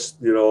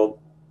just, the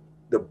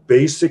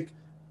basic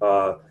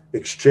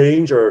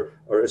exchange or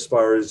as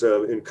far as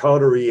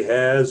encounter he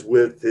has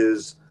with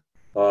his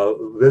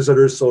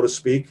visitors, so to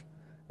speak,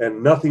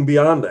 and nothing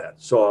beyond that.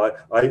 So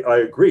I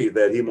agree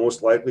that he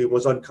most likely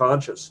was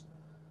unconscious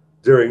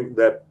during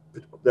that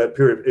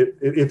period,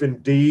 if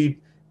indeed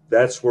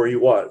that's where he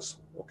was,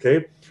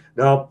 Okay.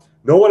 Now,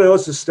 no one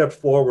else has stepped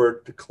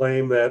forward to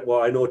claim that,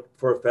 well, I know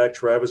for a fact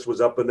Travis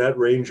was up in that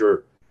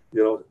ranger,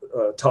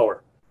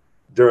 tower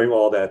during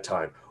all that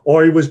time,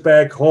 or he was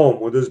back home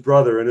with his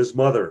brother and his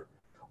mother,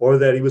 or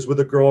that he was with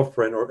a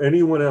girlfriend or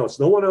anyone else.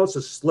 No one else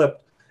has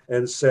slipped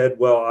and said,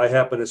 well, I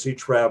happen to see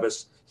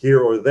Travis here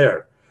or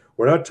there.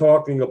 We're not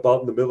talking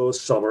about in the middle of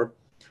summer.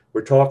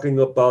 We're talking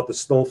about the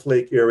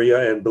Snowflake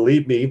area. And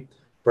believe me,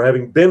 for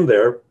having been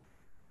there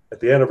at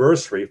the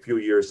anniversary a few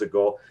years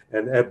ago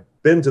and have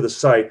been to the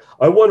site,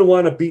 I wouldn't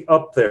want to be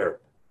up there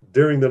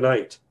during the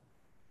night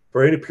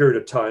for any period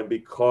of time,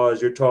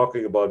 because you're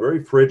talking about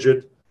very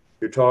frigid.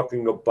 You're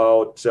talking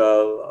about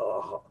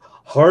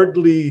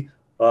hardly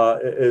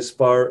as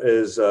far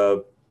as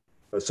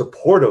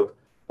supportive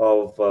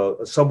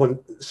of someone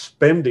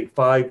spending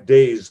 5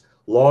 days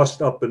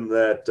lost up in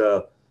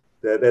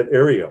that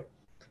area.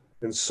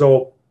 And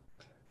so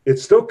it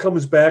still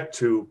comes back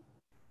to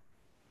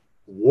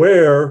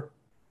where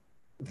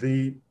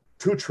the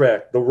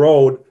two-track, the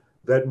road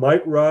that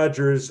Mike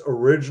Rogers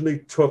originally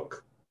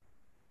took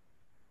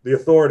the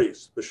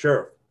authorities, the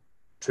sheriff,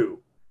 to,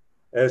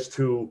 as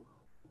to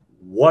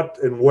what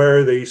and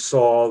where they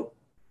saw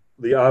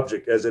the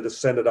object as it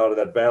ascended out of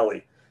that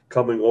valley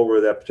coming over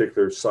that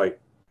particular site.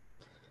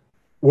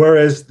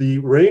 Whereas the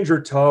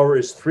Ranger Tower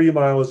is 3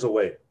 miles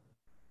away,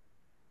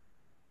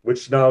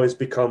 which now has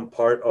become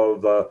part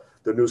of the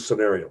new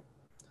scenario.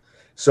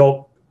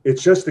 So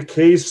it's just a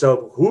case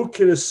of who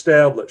can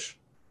establish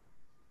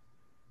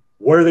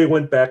where they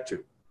went back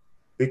to,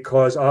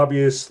 because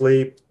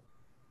obviously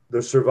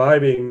the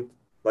surviving,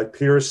 like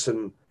Pierce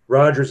and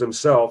Rogers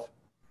himself,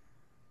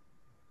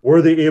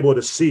 were they able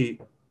to see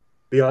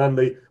beyond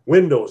the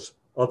windows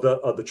of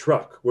the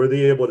truck? Were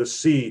they able to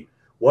see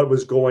what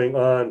was going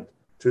on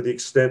to the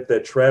extent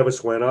that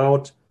Travis went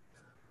out,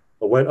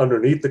 went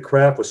underneath the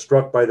craft, was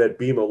struck by that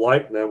beam of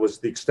light, and that was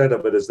the extent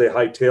of it as they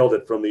hightailed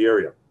it from the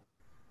area?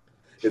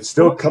 It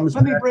still comes.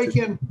 Let me break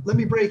in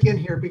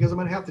here because I'm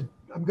going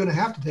to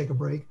have to take a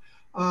break.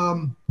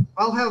 I'll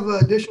have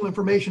additional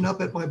information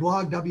up at my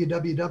blog,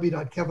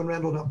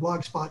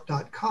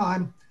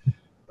 www.kevinrandle.blogspot.com,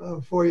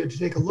 for you to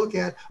take a look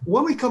at.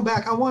 When we come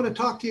back, I want to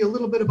talk to you a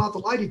little bit about the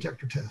lie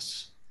detector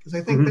tests, because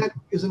I think that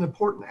is an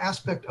important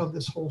aspect of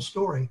this whole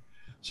story.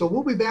 So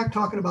we'll be back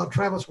talking about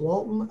Travis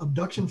Walton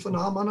abduction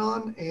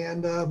phenomenon,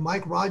 and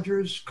Mike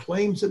Rogers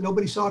claims that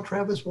nobody saw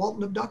Travis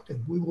Walton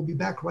abducted. We will be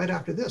back right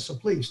after this, so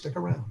please stick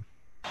around.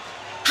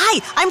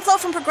 Hi, I'm Flo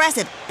from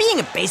Progressive. Being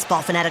a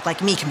baseball fanatic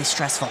like me can be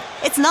stressful.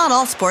 It's not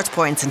all sports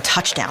points and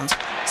touchdowns.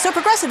 So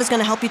Progressive is going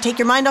to help you take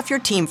your mind off your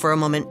team for a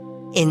moment.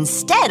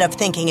 Instead of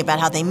thinking about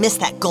how they missed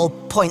that goal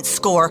point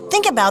score,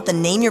 think about the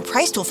Name Your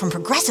Price tool from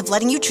Progressive,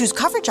 letting you choose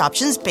coverage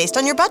options based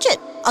on your budget,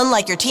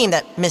 unlike your team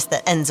that missed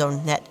the end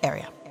zone net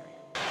area.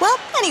 Well,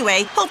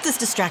 anyway, hope this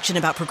distraction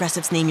about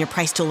Progressive's Name Your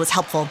Price tool was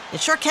helpful.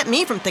 It sure kept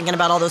me from thinking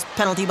about all those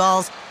penalty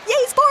balls.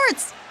 Yay,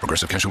 sports!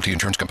 Progressive Casualty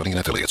Insurance Company and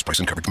affiliates. Price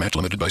and coverage match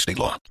limited by state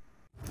law.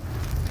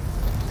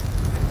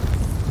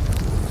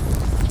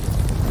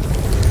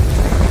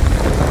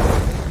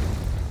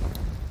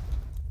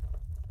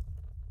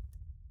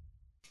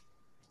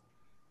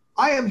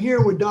 I am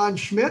here with Don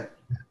Schmitt.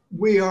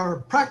 We are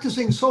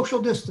practicing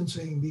social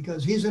distancing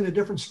because he's in a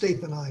different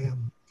state than I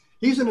am.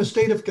 He's in a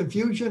state of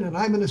confusion and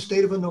I'm in a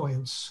state of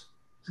annoyance.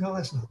 No,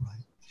 that's not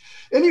right.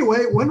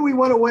 Anyway, when we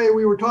went away,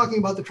 we were talking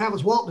about the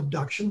Travis Walton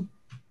abduction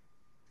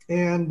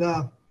and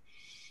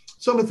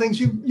some of the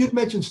things you'd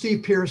mentioned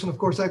Steve Pierce. And of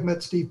course, I've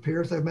met Steve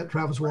Pierce. I've met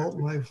Travis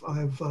Walton.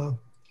 I've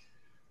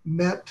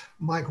met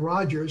Mike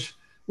Rogers,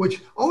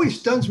 which always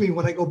stuns me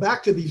when I go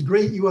back to these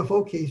great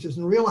UFO cases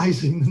and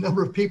realizing the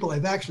number of people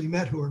I've actually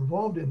met who are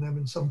involved in them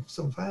in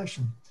some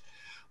fashion.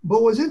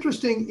 But what's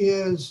interesting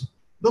is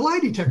the lie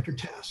detector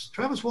tests.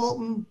 Travis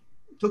Walton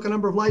took a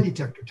number of lie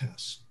detector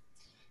tests.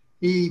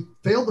 He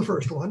failed the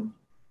first one.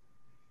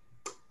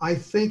 I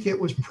think it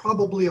was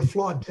probably a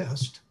flawed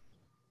test.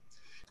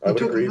 I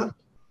would agree.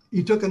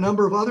 He took a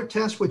number of other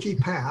tests, which he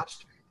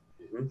passed.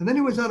 Mm-hmm. And then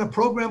he was on a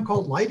program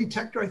called Lie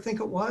Detector, I think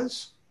it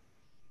was.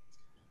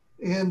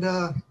 And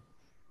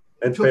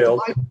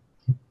failed.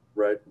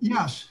 Right.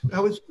 Yes, I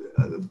was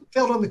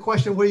failed on the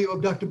question, were you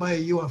abducted by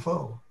a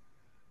UFO?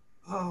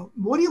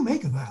 What do you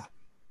make of that?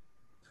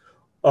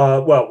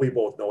 Well, we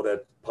both know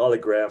that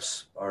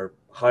polygraphs are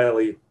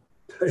highly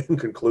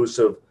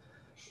inconclusive.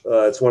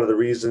 It's one of the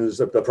reasons,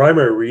 the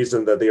primary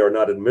reason that they are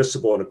not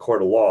admissible in a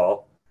court of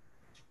law,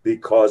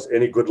 because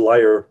any good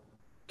liar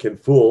can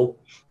fool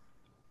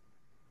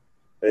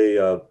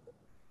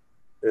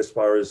as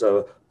far as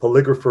a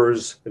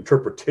polygrapher's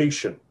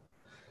interpretation.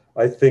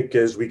 I think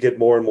as we get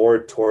more and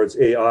more towards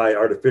AI,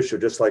 artificial,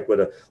 just like with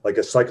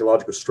a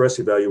psychological stress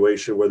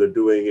evaluation, where they're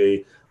doing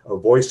a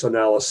voice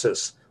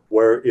analysis,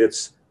 where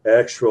it's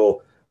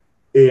actual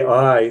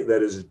AI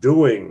that is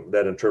doing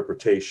that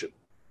interpretation.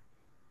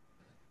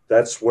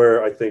 That's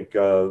where I think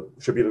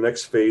should be the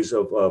next phase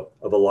of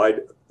a lie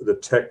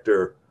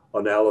detector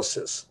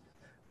analysis.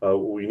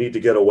 We need to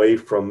get away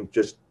from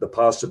just the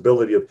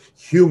possibility of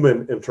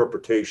human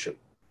interpretation.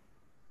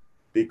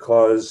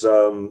 because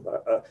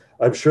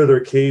I'm sure there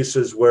are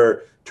cases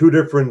where two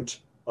different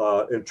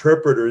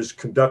interpreters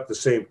conduct the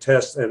same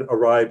test and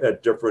arrive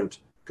at different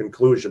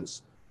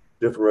conclusions,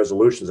 different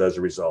resolutions as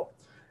a result.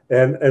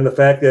 And the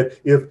fact that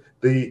if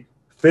the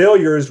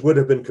failures would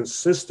have been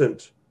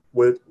consistent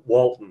with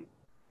Walton,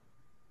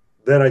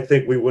 then I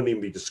think we wouldn't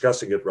even be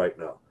discussing it right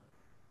now.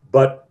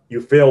 But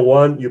you fail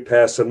one, you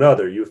pass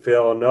another. You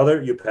fail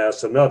another, you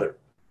pass another.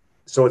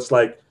 So it's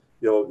like,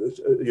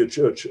 you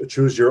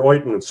choose your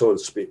ointment, so to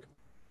speak.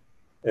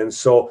 And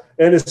so,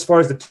 and as far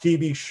as the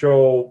TV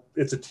show,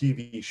 it's a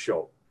TV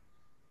show.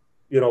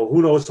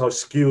 Who knows how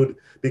skewed,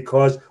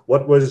 because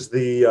what was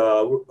the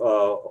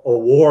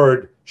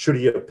award should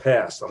he have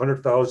passed?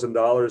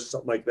 $100,000,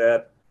 something like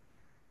that.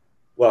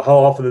 Well, how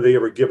often do they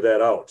ever give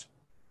that out?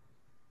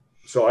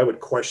 So I would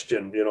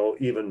question,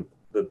 even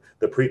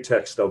the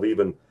pretext of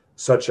even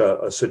such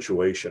a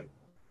situation.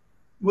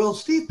 Well,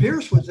 Steve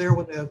Pierce was there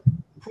when the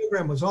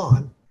program was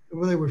on,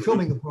 when they were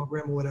filming the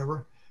program or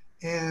whatever.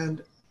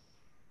 And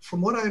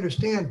from what I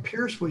understand,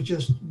 Pierce was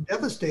just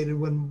devastated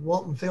when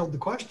Walton failed the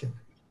question.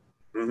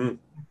 Mm-hmm.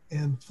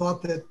 And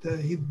thought that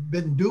he'd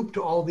been duped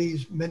all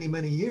these many,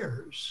 many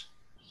years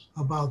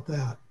about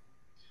that.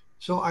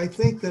 So I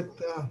think that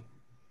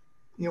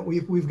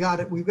we've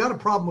got a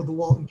problem with the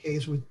Walton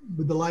case with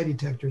the lie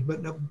detectors.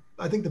 But no,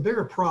 I think the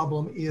bigger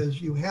problem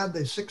is you had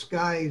the 6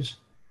 guys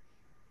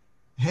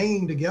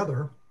hanging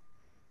together,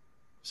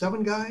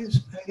 7 guys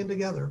hanging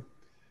together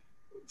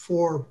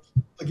for,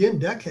 again,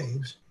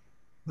 decades.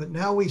 But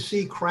now we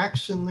see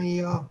cracks in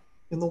the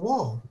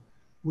wall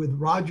with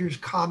Rogers'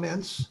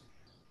 comments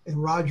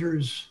and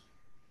Rogers'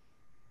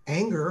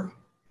 anger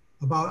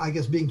about, I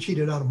guess, being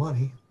cheated out of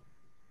money.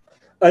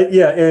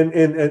 Yeah,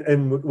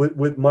 and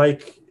with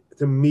Mike,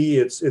 to me,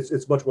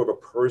 it's much more of a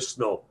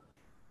personal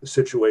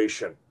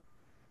situation,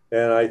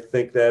 and I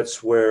think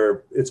that's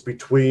where it's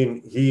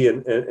between he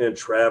and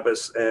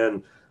Travis,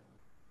 and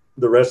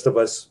the rest of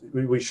us.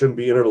 We shouldn't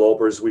be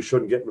interlopers. We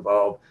shouldn't get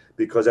involved,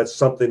 because that's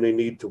something they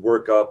need to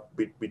work up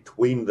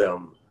between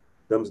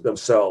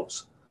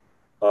themselves.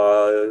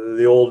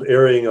 The old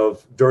airing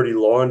of dirty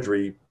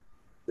laundry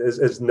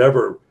has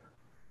never,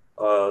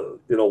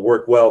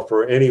 worked well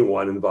for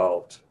anyone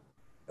involved.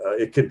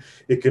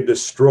 It can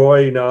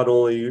destroy not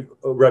only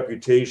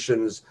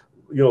reputations,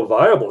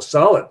 viable,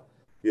 solid,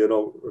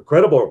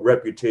 credible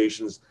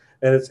reputations,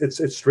 and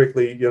it's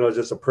strictly,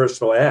 just a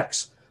personal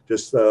acts,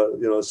 just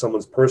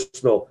someone's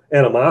personal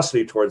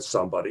animosity towards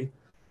somebody,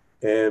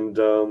 and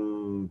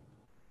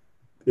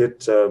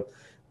it's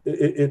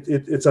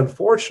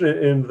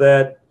unfortunate in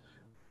that.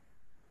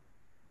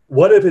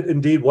 What if it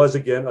indeed was,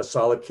 again, a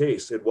solid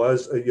case? It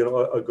was,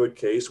 a good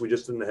case. We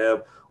just didn't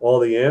have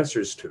all the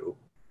answers to.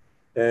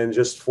 And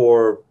just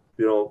for,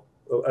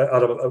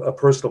 out of a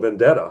personal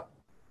vendetta,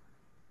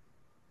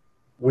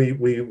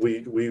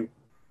 we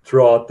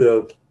throw out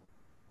the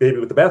baby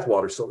with the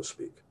bathwater, so to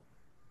speak.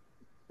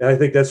 And I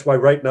think that's why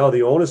right now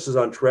the onus is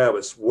on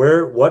Travis.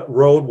 What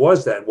road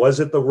was that? Was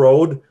it the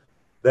road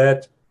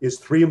that is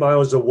 3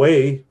 miles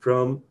away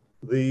from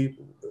the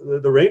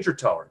Ranger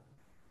Tower?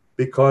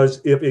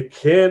 Because if it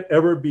can't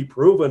ever be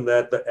proven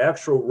that the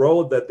actual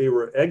road that they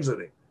were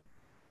exiting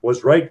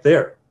was right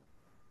there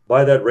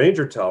by that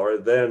Ranger Tower,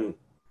 then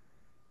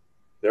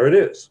there it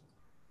is.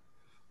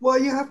 Well,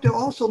 you have to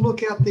also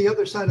look at the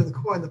other side of the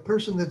coin. The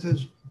person that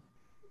has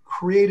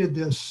created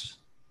this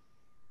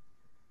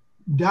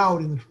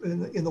doubt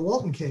in the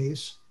Walton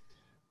case,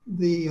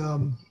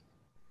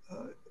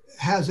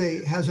 has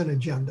an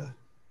agenda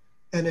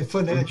and a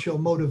financial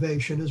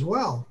motivation as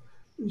well.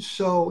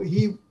 So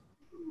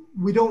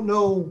we don't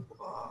know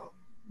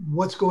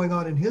what's going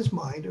on in his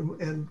mind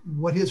and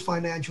what his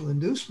financial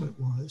inducement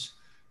was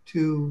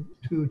to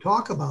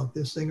talk about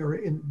this thing or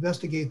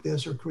investigate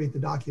this or create the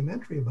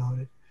documentary about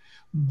it.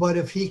 But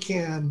if he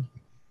can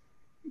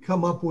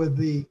come up with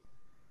the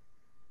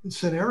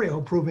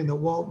scenario proving that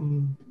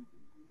Walton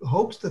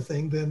hoaxed the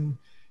thing, then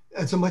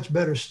that's a much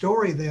better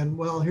story than,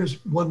 well,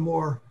 here's one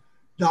more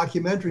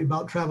documentary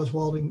about Travis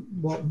Walton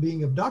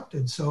being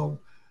abducted. So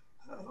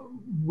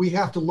we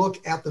have to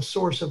look at the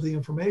source of the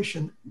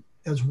information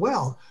as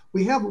well.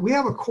 We have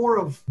a core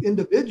of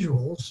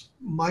individuals,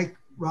 Mike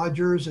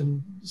Rogers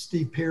and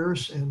Steve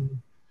Pierce and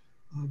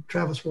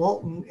Travis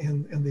Walton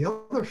and the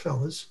other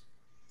fellas,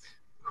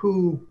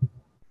 who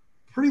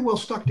pretty well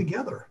stuck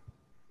together.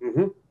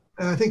 Mm-hmm.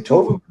 And I think 2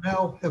 of them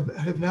now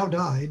have now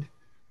died.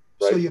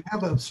 Right. So you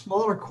have a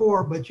smaller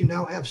core, but you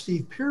now have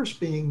Steve Pierce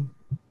being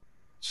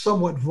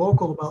somewhat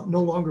vocal about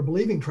no longer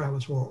believing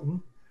Travis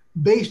Walton,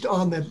 based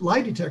on that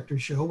lie detector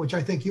show, which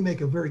I think you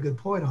make a very good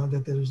point on,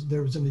 that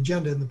there was an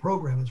agenda in the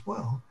program as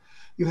well.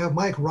 You have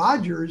Mike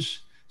Rogers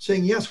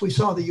saying, yes, we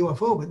saw the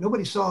UFO, but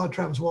nobody saw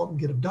Travis Walton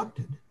get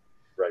abducted.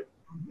 Right.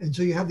 And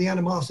so you have the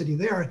animosity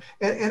there.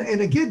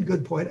 And again,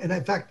 good point. And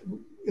in fact,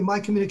 in my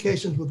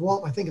communications with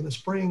Walton, I think in the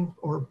spring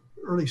or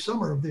early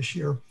summer of this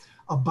year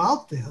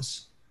about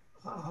this,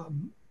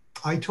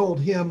 I told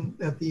him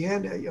at the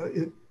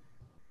end,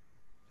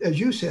 as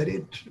you said,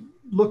 it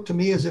looked to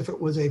me as if it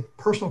was a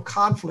personal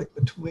conflict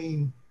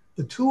between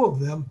the 2 of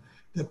them,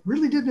 that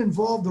really didn't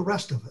involve the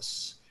rest of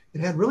us. It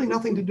had really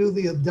nothing to do with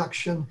the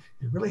abduction.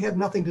 It really had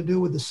nothing to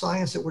do with the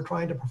science that we're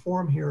trying to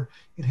perform here.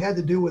 It had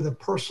to do with a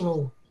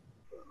personal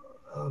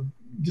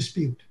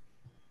dispute.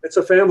 It's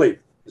a family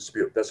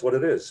dispute. That's what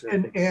it is.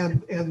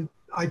 And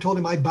I told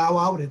him I'd bow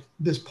out at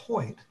this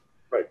point.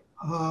 Right.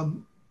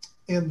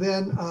 And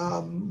then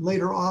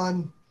later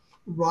on,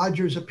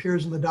 Rogers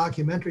appears in the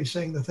documentary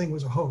saying the thing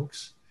was a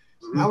hoax.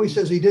 Mm-hmm. Now he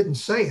says he didn't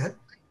say it,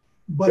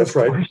 but that's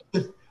right.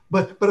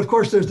 But of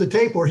course, there's the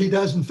tape where he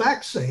does in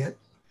fact say it.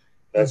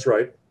 That's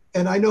right.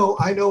 And I know,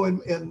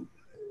 in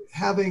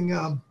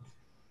having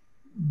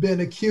been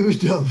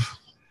accused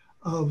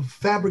of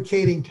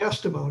fabricating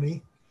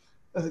testimony,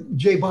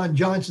 J. Bond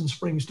Johnson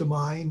springs to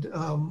mind.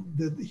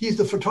 He's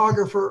the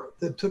photographer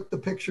that took the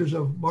pictures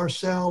of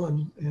Marcel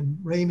and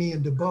Ramey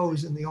and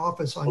DeBose in the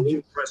office on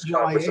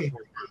July 8th.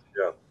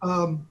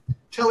 Yeah.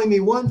 Telling me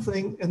one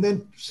thing and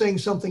then saying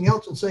something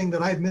else and saying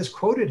that I had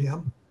misquoted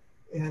him.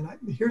 And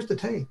here's the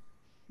tape.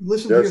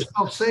 Listen to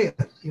yourself say it,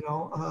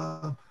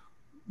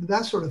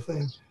 that sort of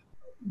thing.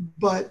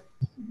 But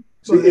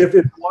if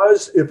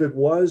it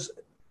was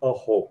a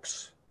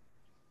hoax,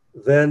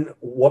 then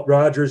what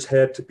Rogers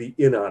had to be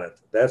in on it.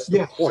 That's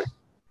the point.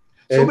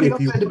 Somebody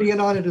else had to be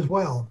in on it as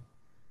well.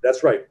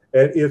 That's right.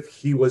 And if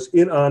he was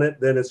in on it,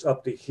 then it's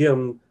up to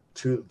him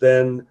to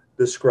then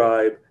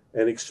describe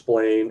and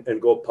explain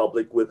and go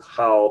public with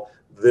how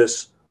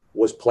this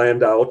was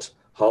planned out,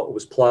 how it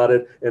was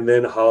plotted, and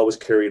then how it was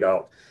carried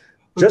out.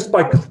 Just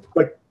by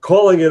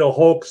calling it a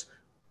hoax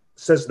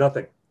says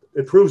nothing.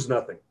 It proves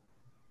nothing.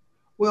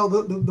 Well,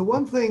 the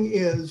one thing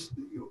is,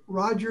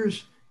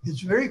 Rogers is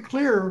very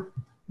clear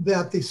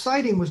that the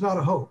sighting was not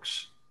a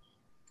hoax.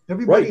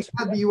 Everybody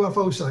had the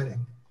UFO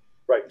sighting.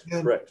 Right,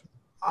 and correct.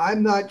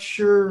 I'm not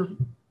sure,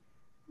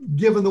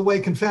 given the way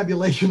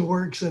confabulation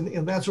works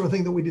and that sort of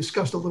thing that we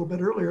discussed a little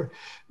bit earlier,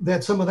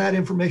 that some of that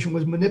information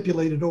was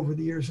manipulated over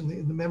the years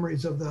in the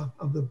memories of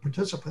the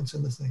participants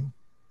in this thing.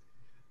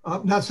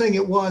 I'm not saying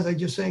it was, I'm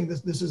just saying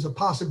this is a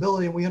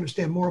possibility, and we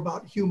understand more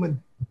about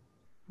human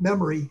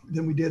memory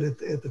than we did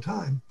at the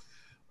time.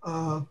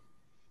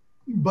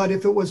 But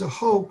if it was a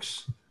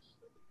hoax,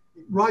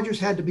 Rogers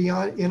had to be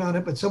in on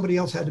it, but somebody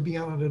else had to be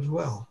on it as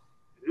well.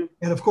 Mm-hmm.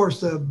 And of course,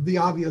 the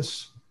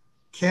obvious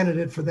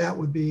candidate for that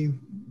would be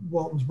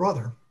Walton's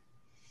brother.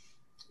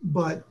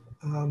 But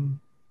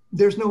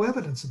there's no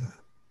evidence of that.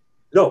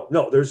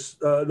 No, there's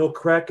no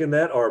crack in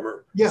that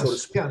armor. Yes, so to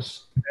speak.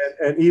 yes.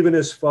 And even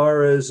as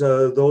far as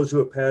those who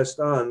have passed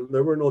on,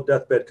 there were no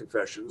deathbed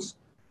confessions,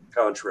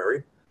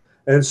 contrary.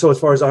 And so as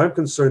far as I'm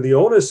concerned, the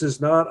onus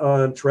is not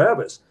on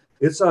Travis.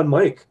 It's on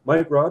Mike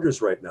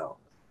Rogers right now.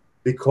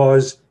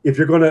 Because if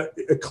you're going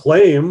to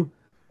claim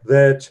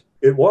that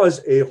it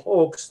was a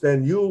hoax,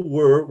 then you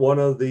were one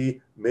of the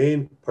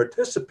main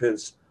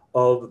participants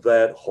of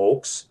that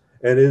hoax.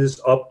 And it is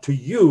up to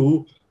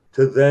you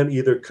to then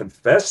either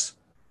confess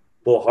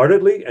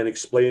wholeheartedly and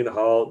explain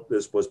how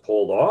this was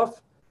pulled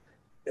off.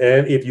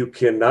 And if you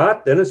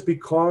cannot, then it's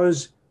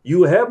because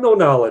you have no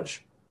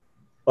knowledge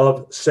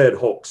of said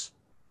hoax.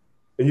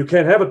 And you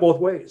can't have it both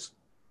ways.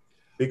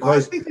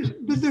 Because I think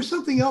there's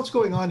something else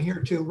going on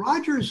here too.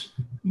 Rogers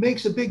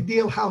makes a big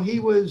deal how he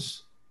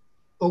was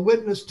a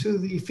witness to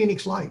the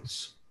Phoenix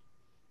Lights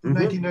in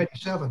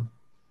 1997.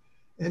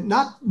 And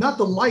not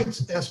the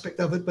lights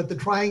aspect of it, but the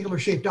triangular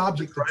shaped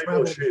object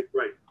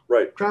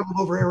that traveled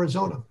over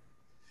Arizona.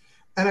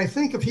 And I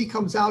think if he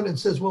comes out and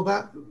says, well,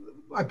 that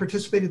I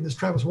participated in this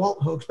Travis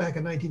Walton hoax back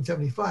in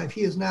 1975,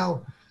 he has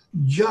now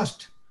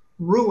just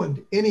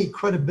ruined any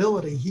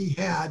credibility he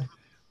had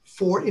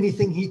for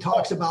anything he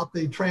talks about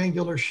the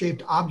triangular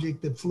shaped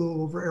object that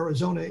flew over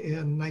Arizona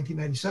in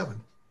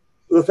 1997.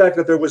 The fact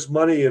that there was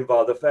money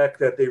involved, the fact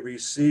that they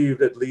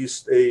received at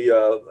least a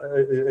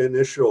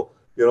initial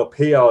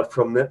payout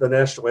from the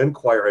National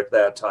Enquirer at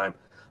that time.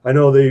 I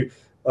know they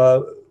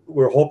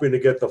were hoping to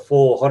get the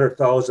full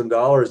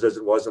 $100,000 as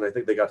it was, and I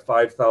think they got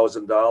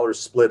 $5,000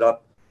 split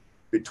up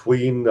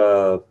between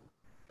the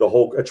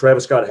whole.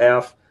 Travis got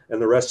half,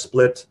 and the rest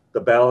split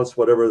the balance,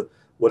 whatever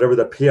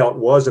the payout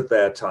was at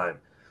that time.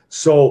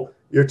 So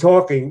you're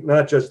talking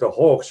not just a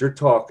hoax, you're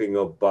talking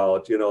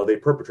about, they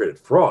perpetrated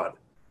fraud.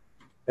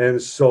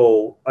 And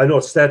so I know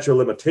it's statute of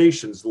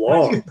limitations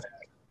long,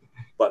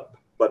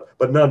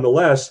 but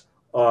nonetheless,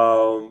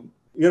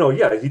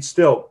 he'd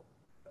still,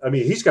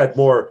 he's got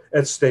more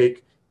at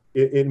stake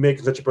in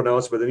making such a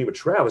pronouncement than even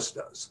Travis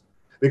does,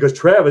 because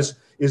Travis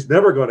is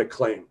never going to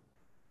claim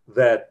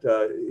that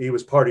he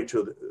was party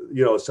to,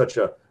 such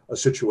a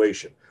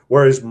situation.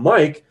 Whereas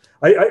Mike,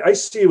 I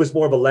see it was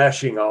more of a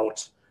lashing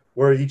out,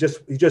 where he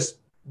just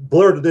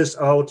blurted this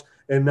out,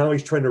 and now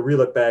he's trying to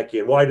reel it back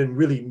in. Well, I didn't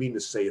really mean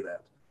to say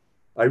that.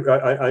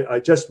 I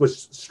just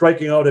was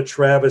striking out at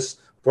Travis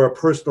for a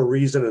personal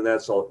reason, and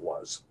that's all it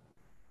was.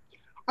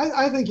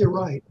 I think you're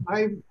right.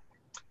 I'm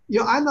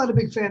not a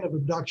big fan of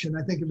abduction.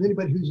 I think if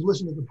anybody who's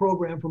listened to the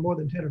program for more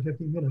than 10 or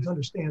 15 minutes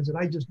understands that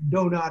I just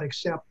do not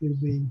accept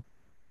the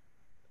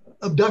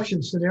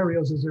abduction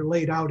scenarios as they're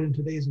laid out in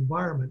today's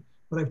environment.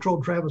 But I've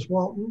told Travis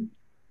Walton,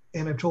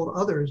 and I've told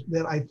others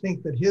that I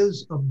think that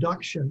his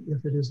abduction,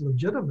 if it is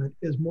legitimate,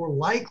 is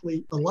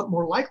a lot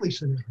more likely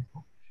scenario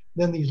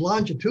than these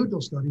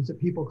longitudinal studies that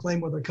people claim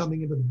where they're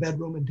coming into the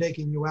bedroom and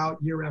taking you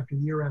out year after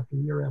year after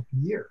year after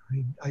year.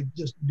 I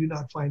just do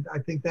not find, I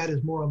think that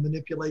is more a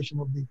manipulation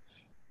of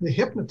the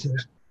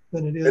hypnotist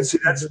than it is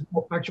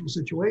the actual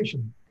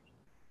situation.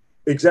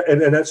 Exactly,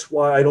 and that's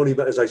why I don't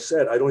even, as I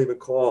said, I don't even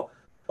call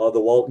the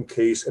Walton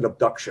case an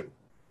abduction.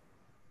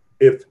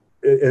 And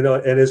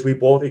as we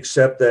both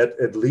accept that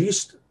at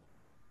least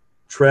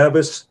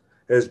Travis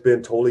has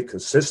been totally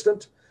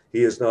consistent.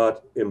 He is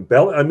not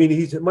embellished. I mean,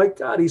 he's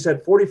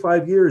had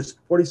 45 years,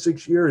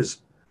 46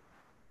 years.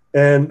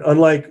 And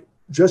unlike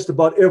just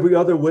about every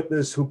other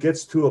witness who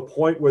gets to a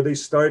point where they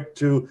start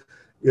to,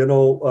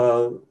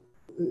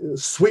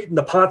 sweeten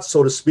the pot,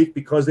 so to speak,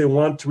 because they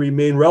want to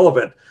remain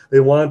relevant. They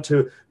want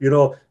to,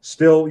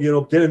 still,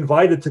 get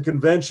invited to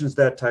conventions,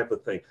 that type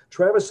of thing.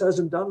 Travis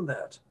hasn't done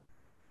that,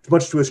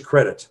 much to his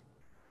credit.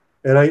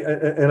 And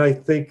I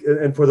think,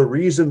 and for the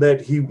reason that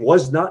he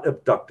was not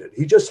abducted,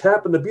 he just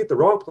happened to be at the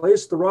wrong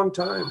place at the wrong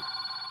time.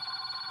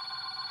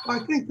 I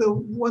think the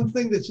one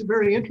thing that's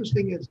very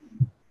interesting is,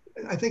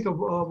 I think of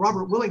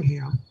Robert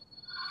Willingham,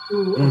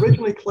 who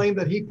originally claimed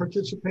that he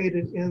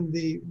participated in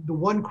the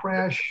one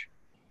crash.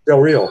 Del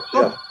Rio.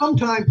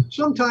 Sometime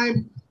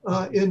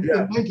in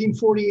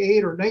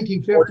 1948 or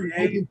 1950,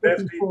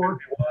 1954.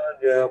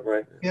 Yeah,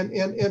 right.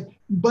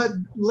 But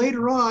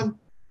later on,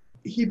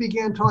 he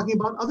began talking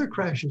about other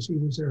crashes he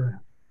was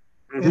there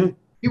at. Mm-hmm. And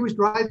he was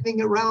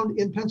driving around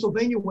in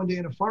Pennsylvania one day,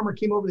 and a farmer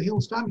came over the hill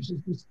and stopped. He says,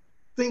 "This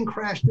thing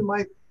crashed in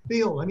my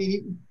field." I mean,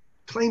 he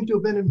claimed to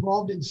have been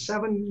involved in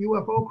 7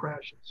 UFO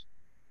crashes.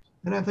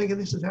 And I'm thinking,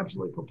 this is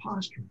absolutely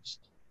preposterous.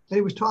 And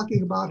he was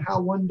talking about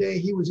how one day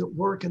he was at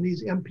work and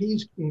these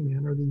MPs came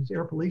in, or these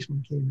air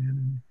policemen came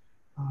in,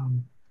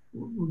 and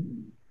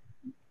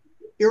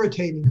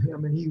irritating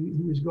him, and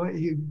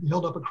he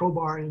held up a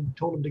crowbar and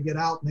told him to get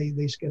out, and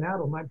they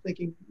skedaddled. And I'm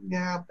thinking,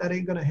 that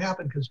ain't going to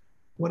happen, because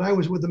when I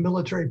was with the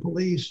military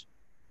police,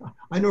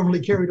 I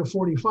normally carried a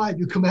 .45.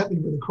 You come at me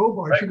with a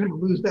crowbar, right, you're going to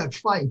lose that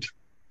fight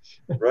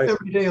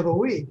every day of the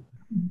week.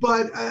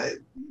 But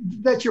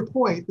that's your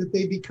point, that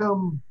they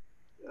become,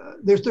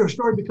 their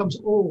story becomes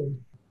old,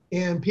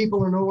 and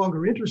people are no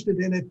longer interested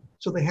in it,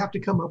 so they have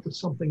to come up with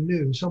something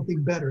new,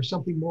 something better,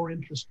 something more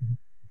interesting.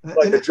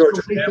 Like the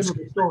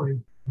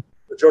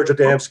George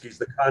Adamski's,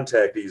 the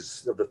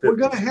contactees of the 50s. We're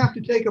going to have to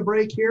take a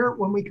break here.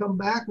 When we come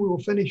back, we will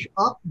finish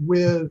up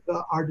with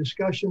our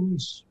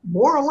discussions,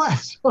 more or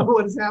less, on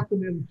what has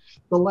happened in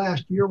the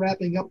last year,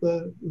 wrapping up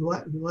the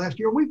last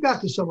year. We've got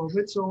to some of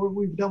it, so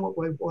we've done what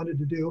we've wanted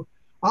to do.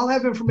 I'll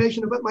have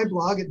information about my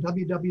blog at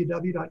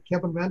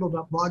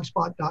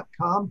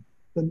www.kevinrandle.blogspot.com.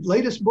 The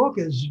latest book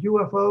is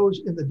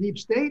UFOs in the Deep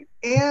State,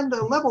 and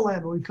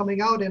Levelland will be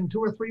coming out in 2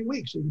 or 3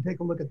 weeks. So you can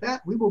take a look at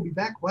that. We will be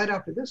back right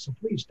after this, so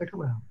please stick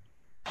around.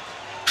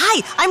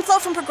 Hi, I'm Flo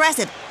from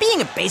Progressive.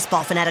 Being a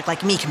baseball fanatic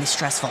like me can be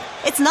stressful.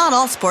 It's not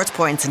all sports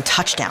points and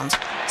touchdowns.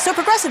 So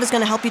Progressive is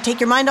going to help you take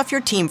your mind off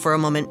your team for a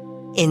moment.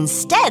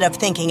 Instead of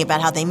thinking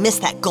about how they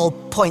missed that goal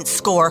point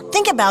score,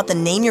 think about the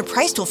Name Your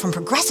Price tool from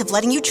Progressive,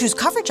 letting you choose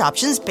coverage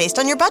options based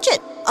on your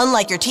budget,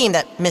 unlike your team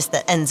that missed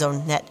the end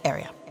zone net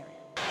area.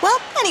 Well,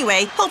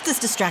 anyway, hope this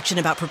distraction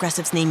about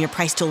Progressive's Name Your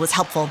Price tool was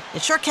helpful.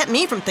 It sure kept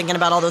me from thinking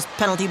about all those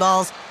penalty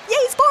balls.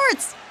 Yay,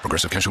 sports!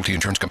 Progressive Casualty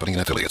Insurance Company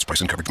and Affiliates.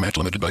 Price and coverage match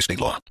limited by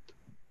state law.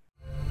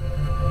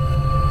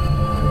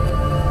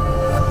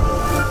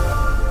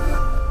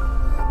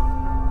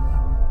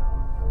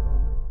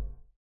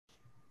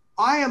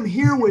 I am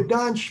here with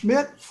Don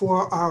Schmitt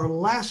for our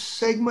last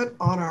segment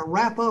on our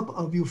wrap-up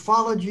of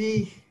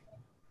ufology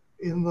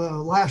in the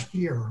last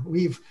year.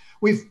 We've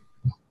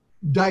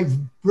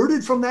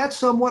diverted from that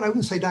somewhat. I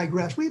wouldn't say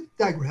digress. We've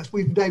digressed.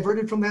 We've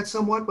diverted from that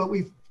somewhat, but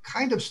we've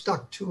kind of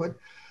stuck to it.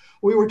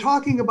 We were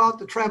talking about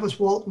the Travis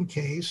Walton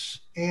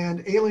case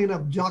and alien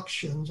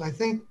abductions. I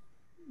think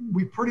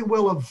we pretty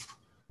well have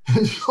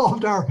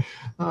solved our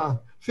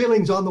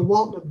feelings on the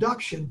Walton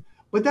abduction,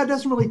 but that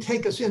doesn't really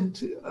take us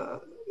into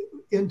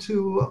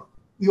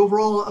the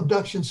overall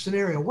abduction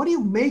scenario. What do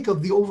you make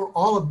of the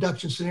overall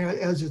abduction scenario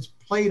as it's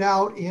played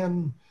out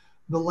in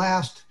the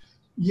last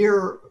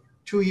year,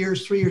 2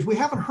 years, 3 years? We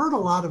haven't heard a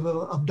lot of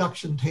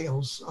abduction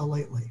tales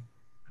lately.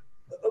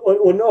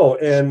 Well, no,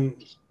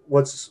 and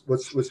what's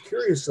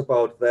curious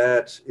about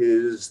that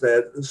is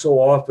that so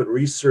often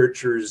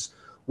researchers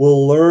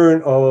will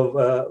learn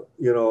of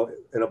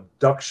an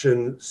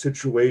abduction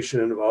situation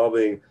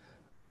involving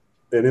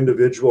an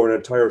individual or an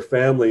entire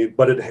family,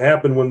 but it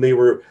happened when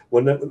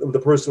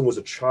the person was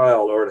a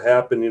child, or it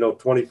happened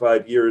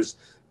 25 years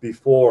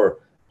before,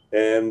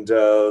 and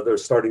they're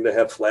starting to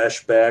have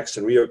flashbacks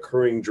and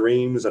reoccurring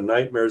dreams and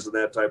nightmares and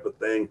that type of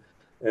thing.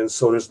 And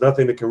so there's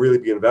nothing that can really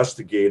be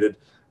investigated.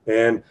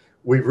 And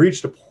we've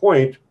reached a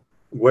point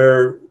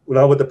where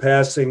now, with the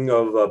passing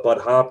of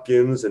Bud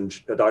Hopkins and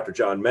Dr.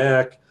 John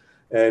Mack,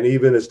 and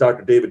even as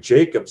Dr. David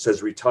Jacobs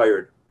has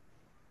retired,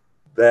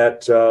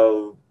 that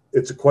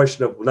it's a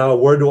question of now,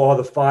 where do all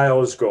the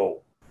files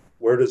go?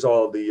 Where does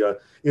all the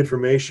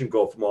information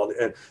go from all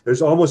and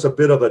there's almost a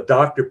bit of a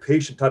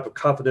doctor-patient type of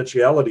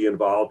confidentiality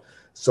involved.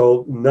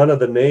 So none of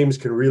the names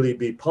can really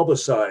be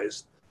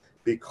publicized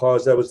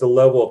because that was the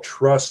level of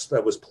trust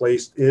that was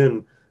placed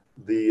in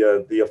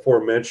the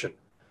aforementioned.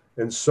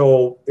 And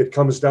so it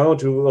comes down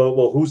to,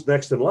 well, who's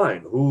next in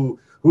line?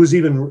 Who's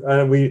even,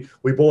 and we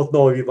both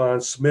know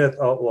Yvonne Smith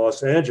out in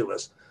Los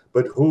Angeles,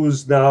 but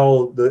who's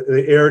now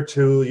the heir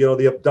to,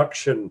 the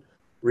abduction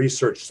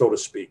research, so to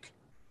speak.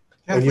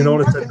 And you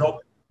notice that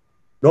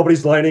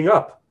nobody's lining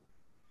up.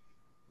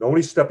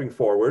 Nobody's stepping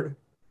forward.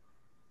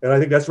 And I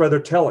think that's rather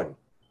telling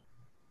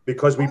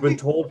because we've been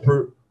told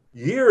for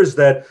years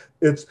that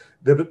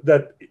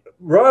that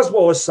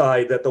Roswell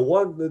aside, that the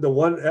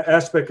one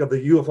aspect of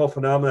the UFO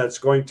phenomenon that's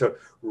going to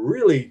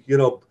really,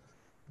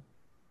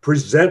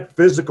 present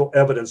physical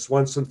evidence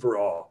once and for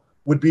all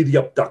would be the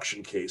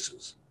abduction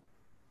cases.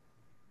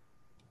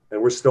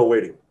 And we're still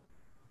waiting.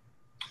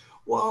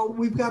 Well,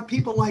 we've got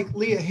people like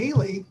Leah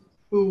Haley,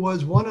 who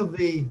was one of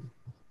the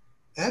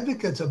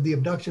advocates of the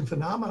abduction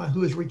phenomena,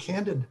 who has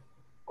recanted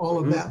all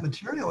of that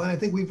material. And I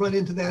think we've run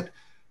into that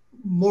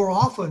more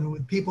often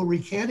with people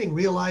recanting,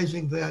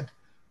 realizing that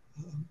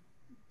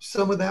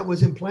some of that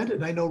was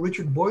implanted. I know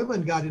Richard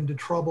Boylan got into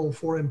trouble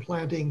for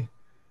implanting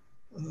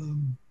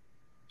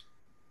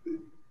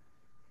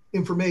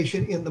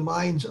information in the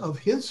minds of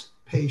his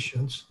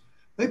patients.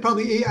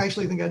 He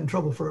actually got in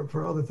trouble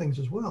for other things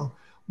as well.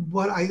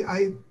 But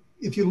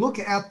if you look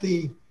at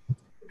the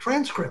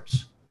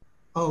transcripts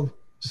of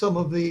some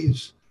of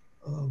these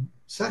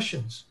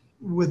sessions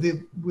with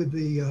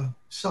the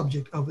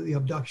subject of the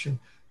abduction,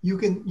 you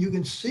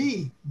can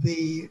see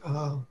the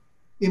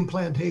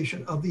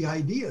implantation of the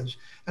ideas.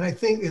 And I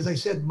think, as I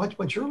said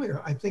much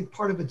earlier, I think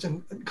part of it's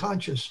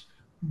unconscious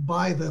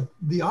by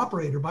the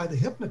operator, by the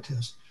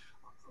hypnotist.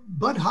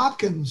 Bud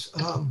Hopkins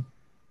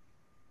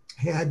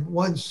had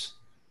once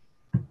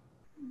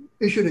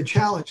issued a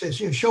challenge,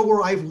 says, show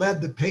where I've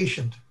led the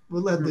patient,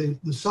 led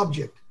the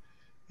subject.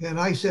 And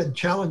I said,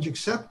 challenge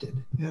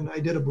accepted. And I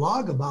did a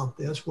blog about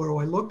this where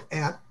I looked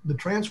at the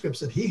transcripts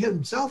that he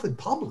himself had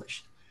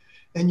published.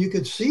 And you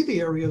could see the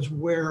areas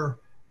where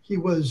he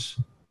was,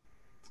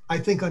 I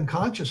think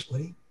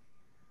unconsciously,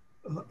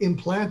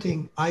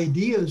 implanting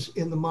ideas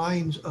in the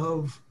minds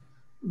of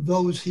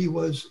those he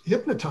was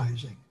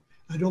hypnotizing.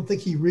 I don't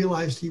think he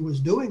realized he was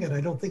doing it.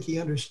 I don't think he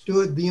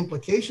understood the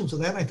implications of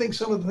that. I think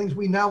some of the things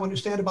we now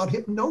understand about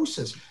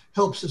hypnosis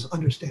helps us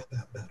understand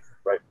that better.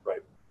 Right.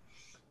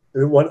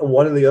 And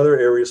one of the other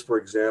areas, for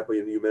example,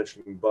 and you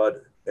mentioned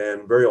Bud,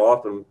 and very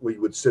often we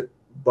would sit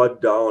Bud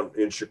down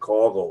in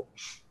Chicago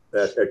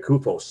at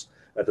CUFOS,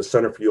 at the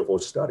Center for UFO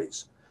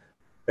Studies,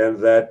 and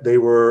that they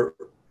were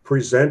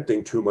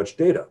presenting too much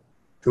data,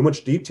 too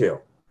much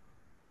detail.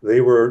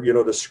 They were,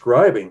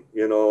 describing,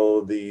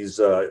 these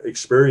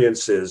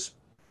experiences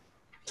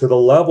to the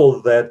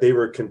level that they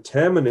were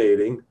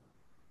contaminating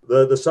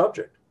the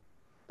subject,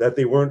 that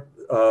they weren't,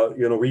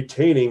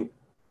 retaining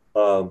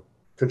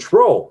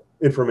control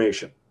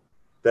information,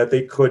 that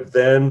they could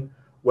then,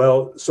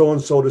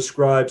 so-and-so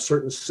describe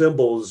certain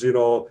symbols,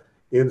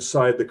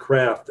 inside the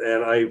craft.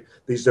 And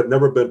these have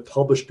never been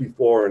published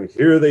before. And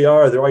here they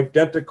are, they're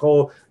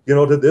identical,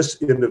 to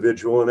this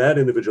individual and that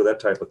individual, that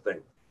type of thing.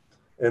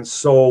 And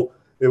so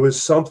it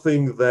was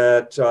something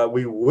that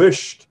we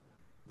wished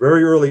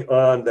very early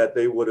on that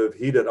they would have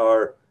heeded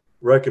our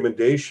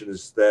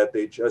recommendations, that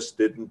they just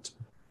didn't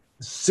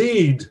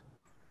cede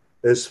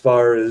as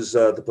far as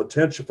the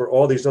potential for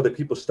all these other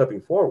people stepping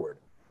forward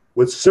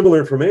with similar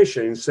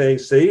information and saying,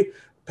 see,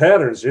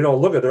 patterns,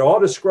 look at, they're all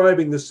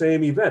describing the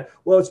same event.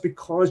 Well, it's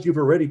because you've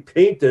already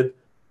painted,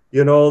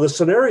 the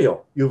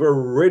scenario. You've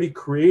already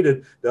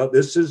created, now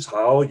this is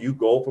how you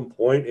go from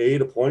point A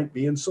to point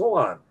B and so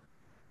on.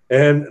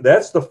 And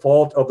that's the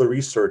fault of the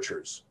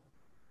researchers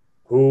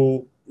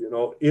who,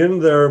 in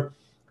their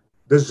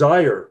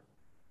desire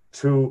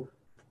to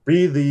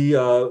be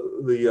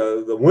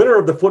the winner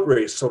of the foot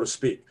race, so to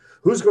speak,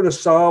 who's going to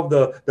solve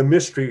the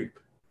mystery,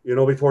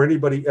 before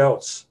anybody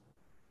else.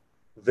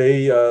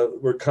 They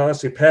were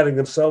constantly patting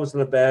themselves on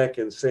the back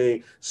and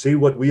saying, see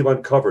what we've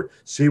uncovered,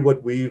 see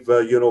what we've,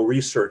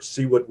 researched,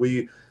 see what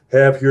we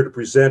have here to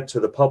present to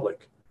the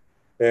public.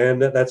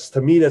 And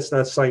to me, that's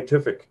not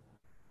scientific.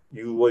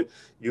 You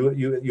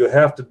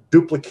have to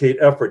duplicate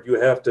effort. You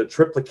have to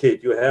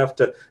triplicate. You have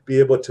to be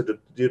able to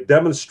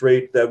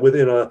demonstrate that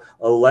within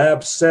a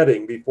lab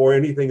setting before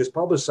anything is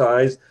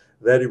publicized,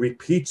 that it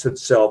repeats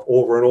itself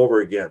over and over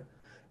again.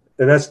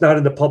 And that's not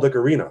in the public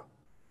arena.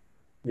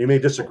 You may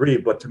disagree,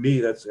 but to me,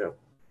 that's,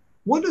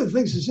 One of the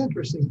things that's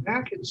interesting,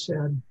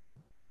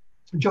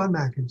 John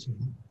Mack had said,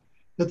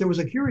 that there was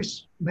a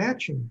curious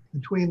matching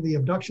between the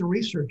abduction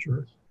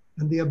researcher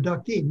and the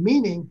abductee,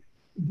 meaning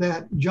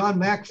that John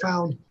Mack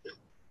found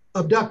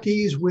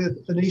abductees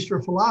with an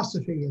Eastern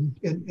philosophy,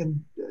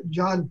 and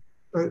John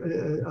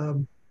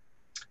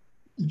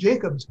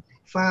Jacobs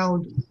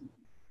found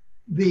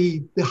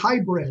the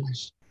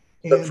hybrids.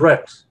 The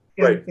threats,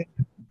 right.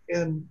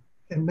 And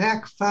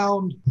Mack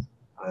found,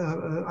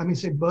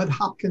 Bud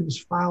Hopkins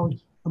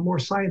found a more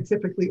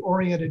scientifically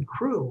oriented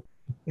crew.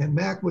 And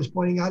Mac was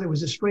pointing out it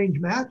was a strange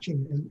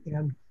matching.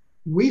 And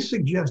we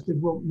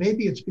suggested, well,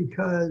 maybe it's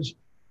because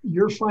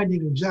you're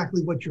finding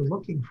exactly what you're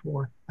looking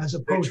for, as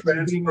opposed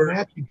to being a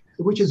matching,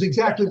 which is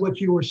exactly what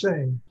you were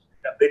saying.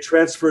 Yeah, they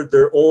transferred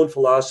their own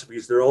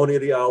philosophies, their own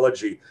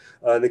ideology.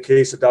 In the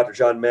case of Dr.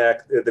 John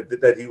Mack,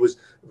 that he was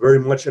very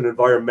much an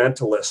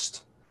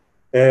environmentalist.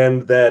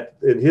 And that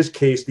in his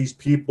case, these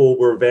people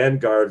were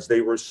vanguards.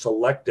 They were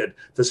selected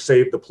to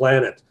save the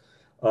planet.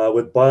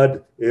 With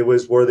Bud, it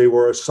was where they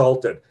were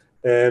assaulted.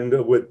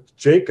 And with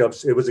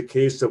Jacobs, it was a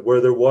case of where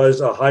there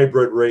was a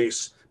hybrid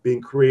race being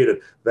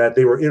created, that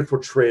they were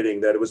infiltrating,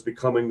 that it was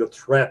becoming the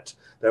threat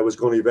that was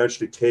going to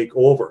eventually take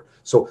over.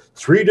 So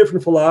 3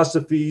 different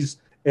philosophies,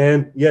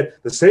 and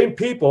yet the same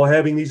people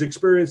having these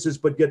experiences,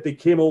 but yet they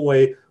came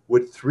away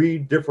with 3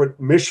 different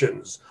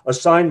missions,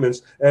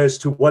 assignments as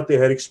to what they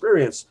had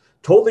experienced,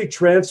 totally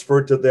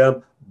transferred to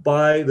them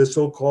by the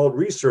so-called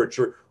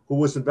researcher who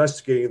was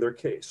investigating their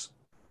case.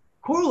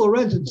 Cora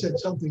Lorenzen said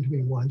something to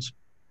me once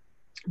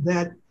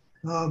that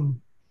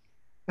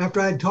after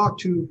I had talked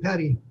to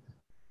Patty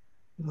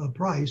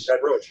Price.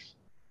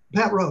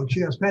 Pat Roach,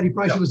 yes. Patty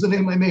Price was the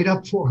name I made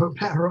up for her,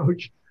 Pat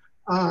Roach.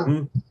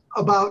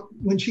 About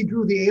when she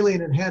drew the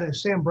alien and had a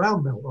Sam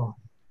Brown belt on.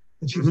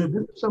 And she said,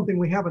 this is something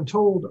we haven't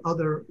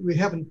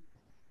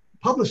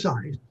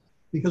publicized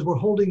because we're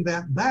holding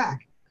that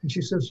back. And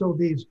she says, so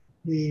the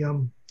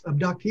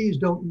abductees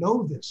don't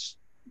know this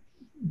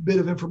bit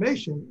of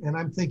information. And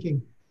I'm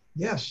thinking,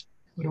 yes,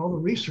 but all the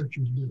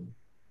researchers do.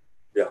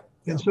 Yeah.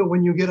 And so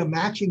when you get a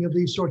matching of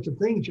these sorts of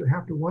things, you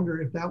have to wonder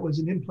if that was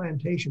an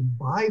implantation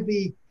by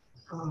the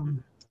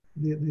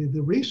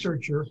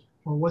researcher,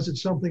 or was it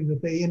something that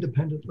they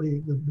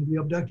independently, the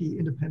abductee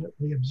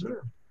independently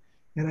observed?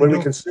 And when we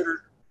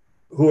consider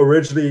who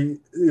originally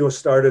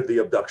started the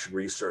abduction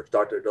research,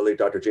 the late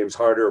Dr. James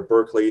Harder of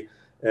Berkeley,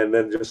 and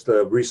then just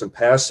the recent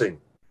passing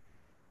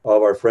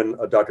of our friend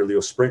Dr.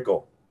 Leo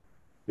Sprinkle,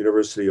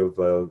 University of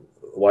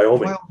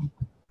Wyoming.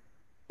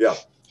 Yeah.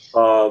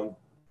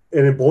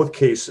 And in both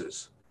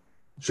cases,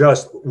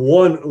 just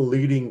one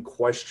leading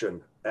question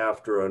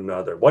after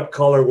another. What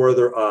color were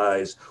their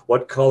eyes?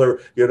 What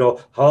color,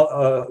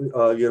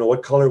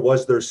 what color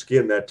was their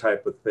skin? That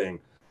type of thing.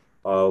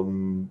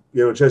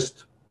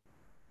 Just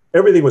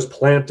everything was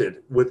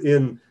planted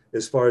within,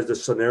 as far as the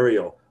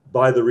scenario,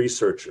 by the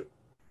researcher.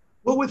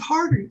 Well, with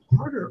Harder,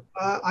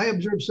 I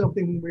observed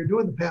something when we were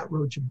doing the Pat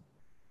Roach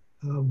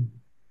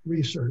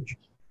research.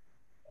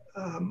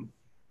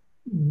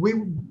 We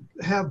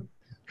have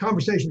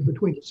conversations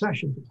between the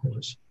sessions, of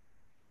course.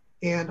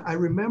 And I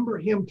remember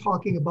him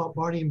talking about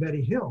Barney and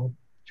Betty Hill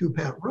to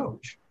Pat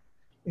Roach.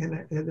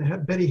 And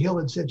Betty Hill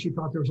had said she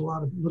thought there was a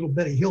lot of little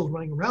Betty Hills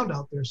running around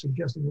out there,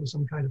 suggesting there was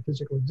some kind of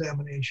physical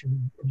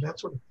examination and that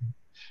sort of thing.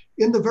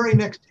 In the very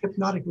next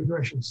hypnotic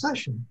regression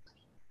session,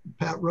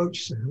 Pat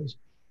Roach says,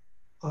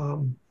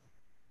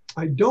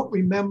 I don't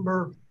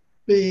remember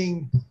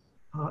being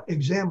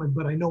examined,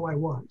 but I know I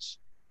was.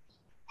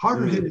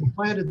 Harder had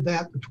implanted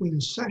that between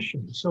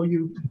sessions.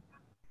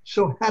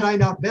 So had I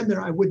not been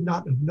there, I would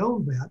not have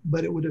known that,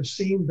 but it would have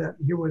seemed that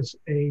here was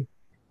a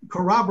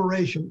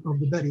corroboration of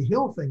the Betty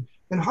Hill thing.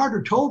 And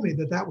Harder told me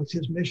that was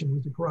his mission,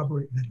 was to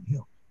corroborate Betty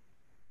Hill.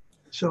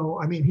 So,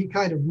 I mean, he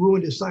kind of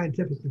ruined his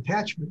scientific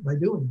detachment by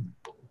doing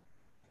that.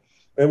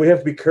 And we have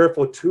to be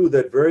careful, too,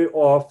 that very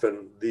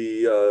often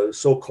the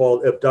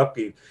so-called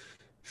abductee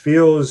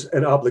feels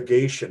an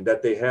obligation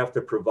that they have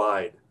to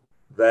provide,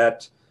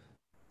 that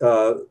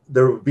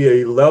there would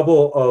be a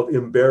level of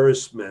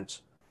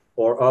embarrassment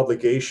or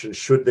obligation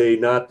should they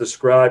not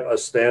describe a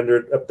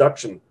standard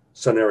abduction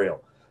scenario,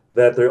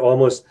 that they're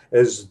almost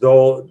as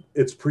though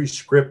it's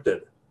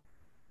pre-scripted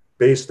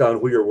based on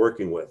who you're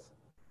working with,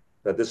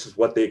 that this is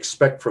what they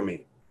expect from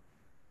me.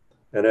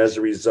 And as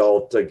a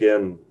result,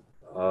 again,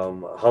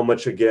 how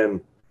much,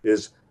 again,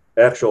 is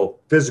actual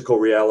physical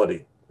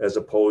reality as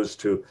opposed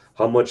to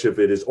how much of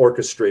it is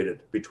orchestrated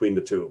between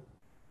the two?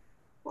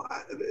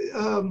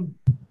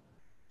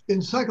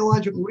 In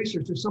psychological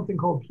research, there's something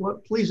called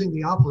pleasing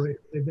the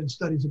operator. There have been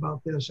studies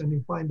about this, and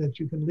you find that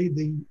you can lead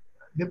the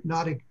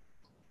hypnotic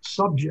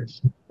subject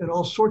in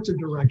all sorts of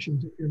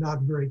directions if you're not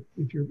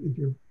if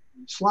you're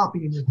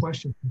sloppy in your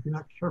question, if you're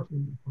not careful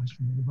in your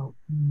question about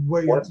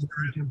where you're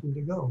attempting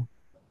to go.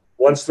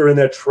 Once they're in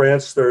that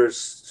trance, they're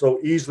so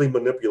easily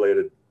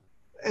manipulated.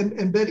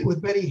 And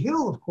with Betty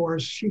Hill, of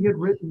course, she had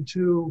written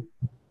to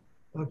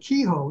Don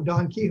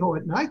Kehoe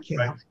at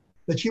Nightcap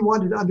that she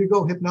wanted to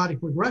undergo hypnotic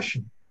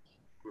regression.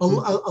 A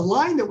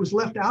line that was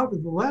left out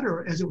of the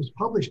letter as it was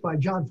published by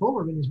John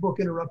Fuller in his book,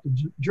 Interrupted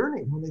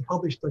Journey, when they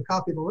published a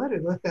copy of the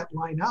letter, left that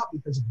line out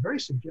because it's very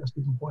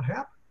suggestive of what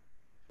happened.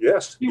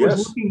 Yes, she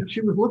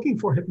was looking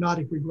for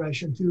hypnotic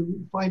regression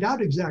to find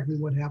out exactly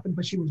what happened,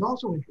 but she was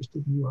also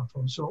interested in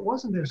UFOs. So it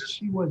wasn't as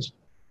she was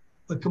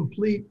a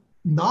complete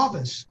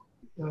novice.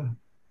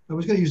 I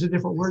was going to use a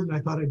different word and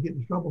I thought I'd get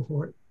in trouble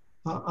for it.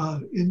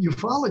 In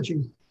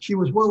ufology, she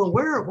was well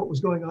aware of what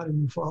was going on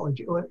in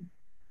ufology.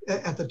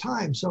 at the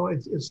time. So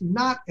it's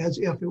not as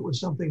if it was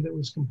something that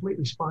was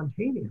completely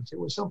spontaneous. It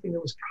was something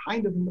that was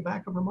kind of in the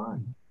back of her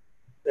mind.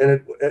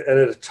 And at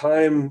a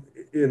time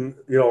in,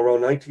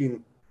 around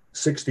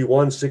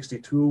 1961,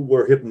 62,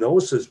 where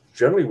hypnosis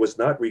generally was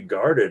not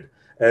regarded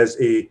as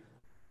a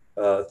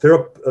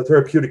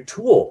therapeutic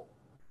tool,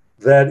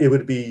 that it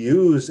would be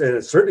used, and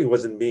it certainly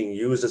wasn't being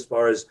used as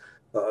far as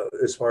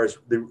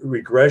the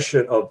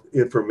regression of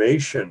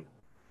information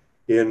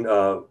in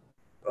a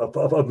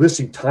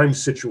missing time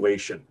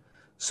situation.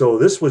 So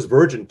this was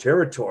virgin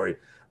territory.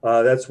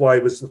 That's why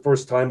it was the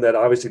first time that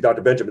obviously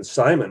Dr. Benjamin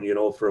Simon,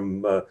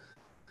 from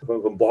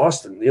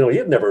Boston, he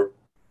had never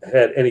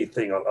had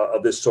anything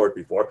of this sort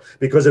before,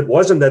 because it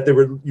wasn't that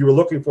you were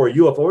looking for a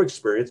UFO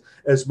experience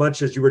as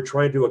much as you were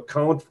trying to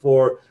account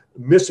for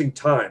missing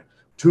time.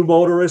 Two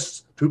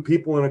motorists, two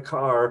people in a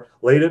car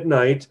late at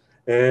night,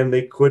 and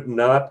they could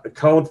not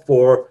account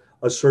for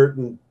a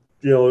certain,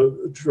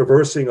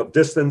 traversing of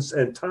distance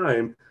and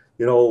time,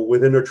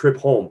 within their trip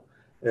home.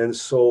 And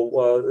so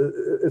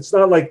it's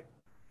not like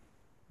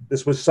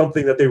this was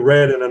something that they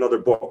read in another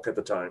book at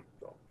the time.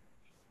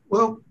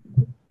 Well,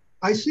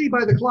 I see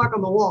by the clock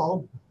on the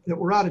wall that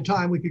we're out of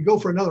time. We could go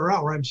for another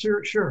hour, I'm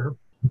sure.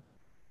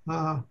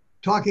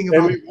 Talking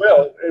about,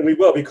 and we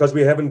will, because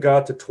we haven't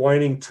got to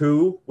Twining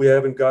 2. We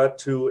haven't got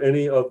to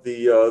any of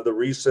the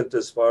recent,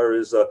 as far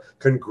as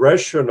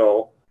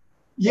congressional.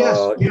 Yes,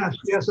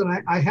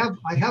 and I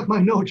have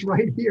my notes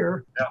right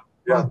here.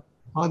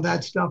 On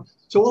that stuff.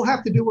 So we'll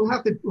have to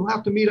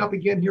meet up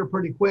again here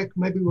pretty quick.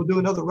 Maybe we'll do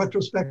another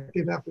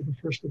retrospective after the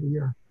first of the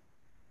year.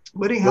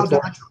 But anyhow,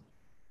 Don,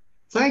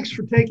 thanks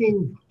for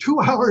taking 2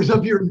 hours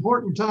of your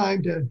important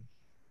time to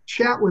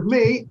chat with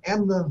me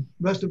and the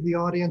rest of the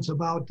audience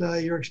about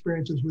your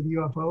experiences with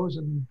UFOs.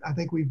 And I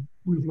think we've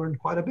learned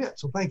quite a bit.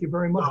 So thank you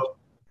very much.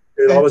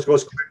 It always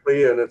goes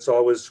quickly, and it's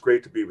always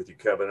great to be with you,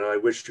 Kevin. And I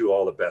wish you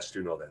all the best.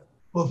 You know that.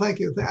 Well, thank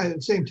you.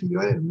 Same to you,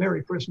 and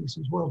Merry Christmas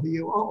as well to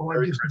you.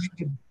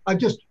 I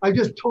just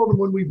told them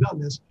when we've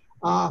done this.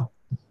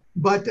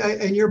 But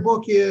and your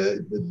book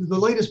is, the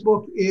latest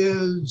book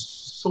is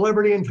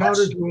Celebrity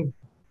Encounters with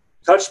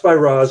Touched by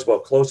Roswell: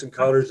 Close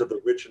Encounters of the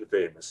Rich and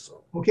Famous.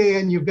 So. Okay,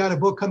 and you've got a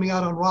book coming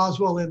out on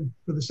Roswell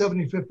for the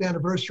 75th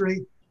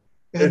anniversary.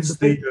 And it's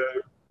the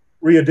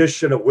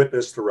re-edition of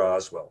Witness to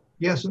Roswell.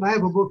 Yes, and I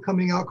have a book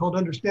coming out called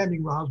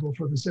Understanding Roswell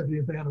for the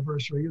 70th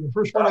anniversary. You're the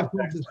first one I've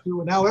told this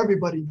to, and now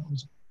everybody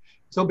knows it.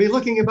 So be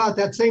looking about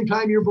that same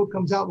time your book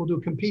comes out. We'll do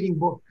competing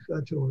book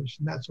tours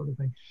and that sort of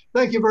thing.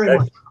 Thank you very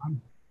much,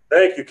 Tom.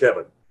 Thank you,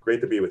 Kevin.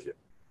 Great to be with you.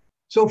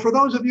 So for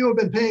those of you who have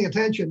been paying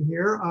attention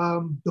here,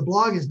 the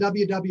blog is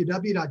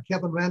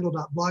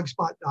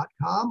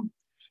www.kevinrandle.blogspot.com.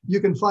 You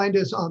can find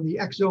us on the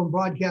X Zone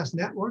Broadcast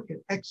Network at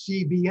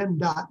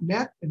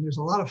xzbn.net, and there's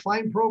a lot of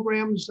fine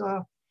programs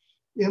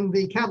in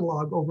the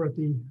catalog over at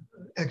the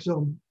X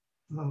Zone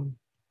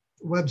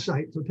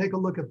website. So take a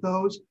look at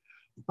those.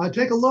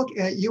 Take a look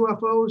at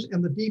UFOs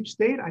and the deep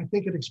state. I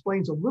think it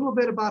explains a little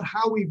bit about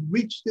how we've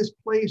reached this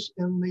place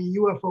in the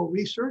UFO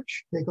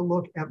research. Take a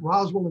look at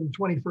Roswell in the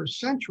 21st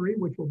century,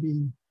 which will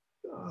be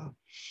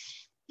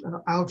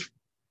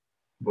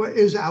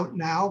is out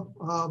now.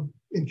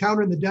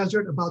 Encounter in the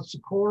Desert about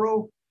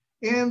Socorro,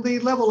 and the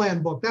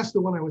Levelland book. That's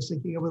the one I was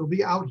thinking of. It'll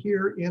be out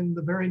here in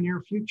the very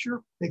near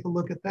future. Take a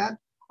look at that.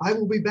 I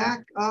will be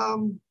back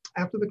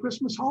after the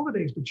Christmas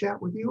holidays to chat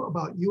with you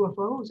about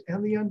UFOs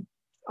and the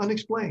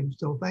unexplained.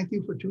 So thank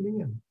you for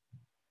tuning in.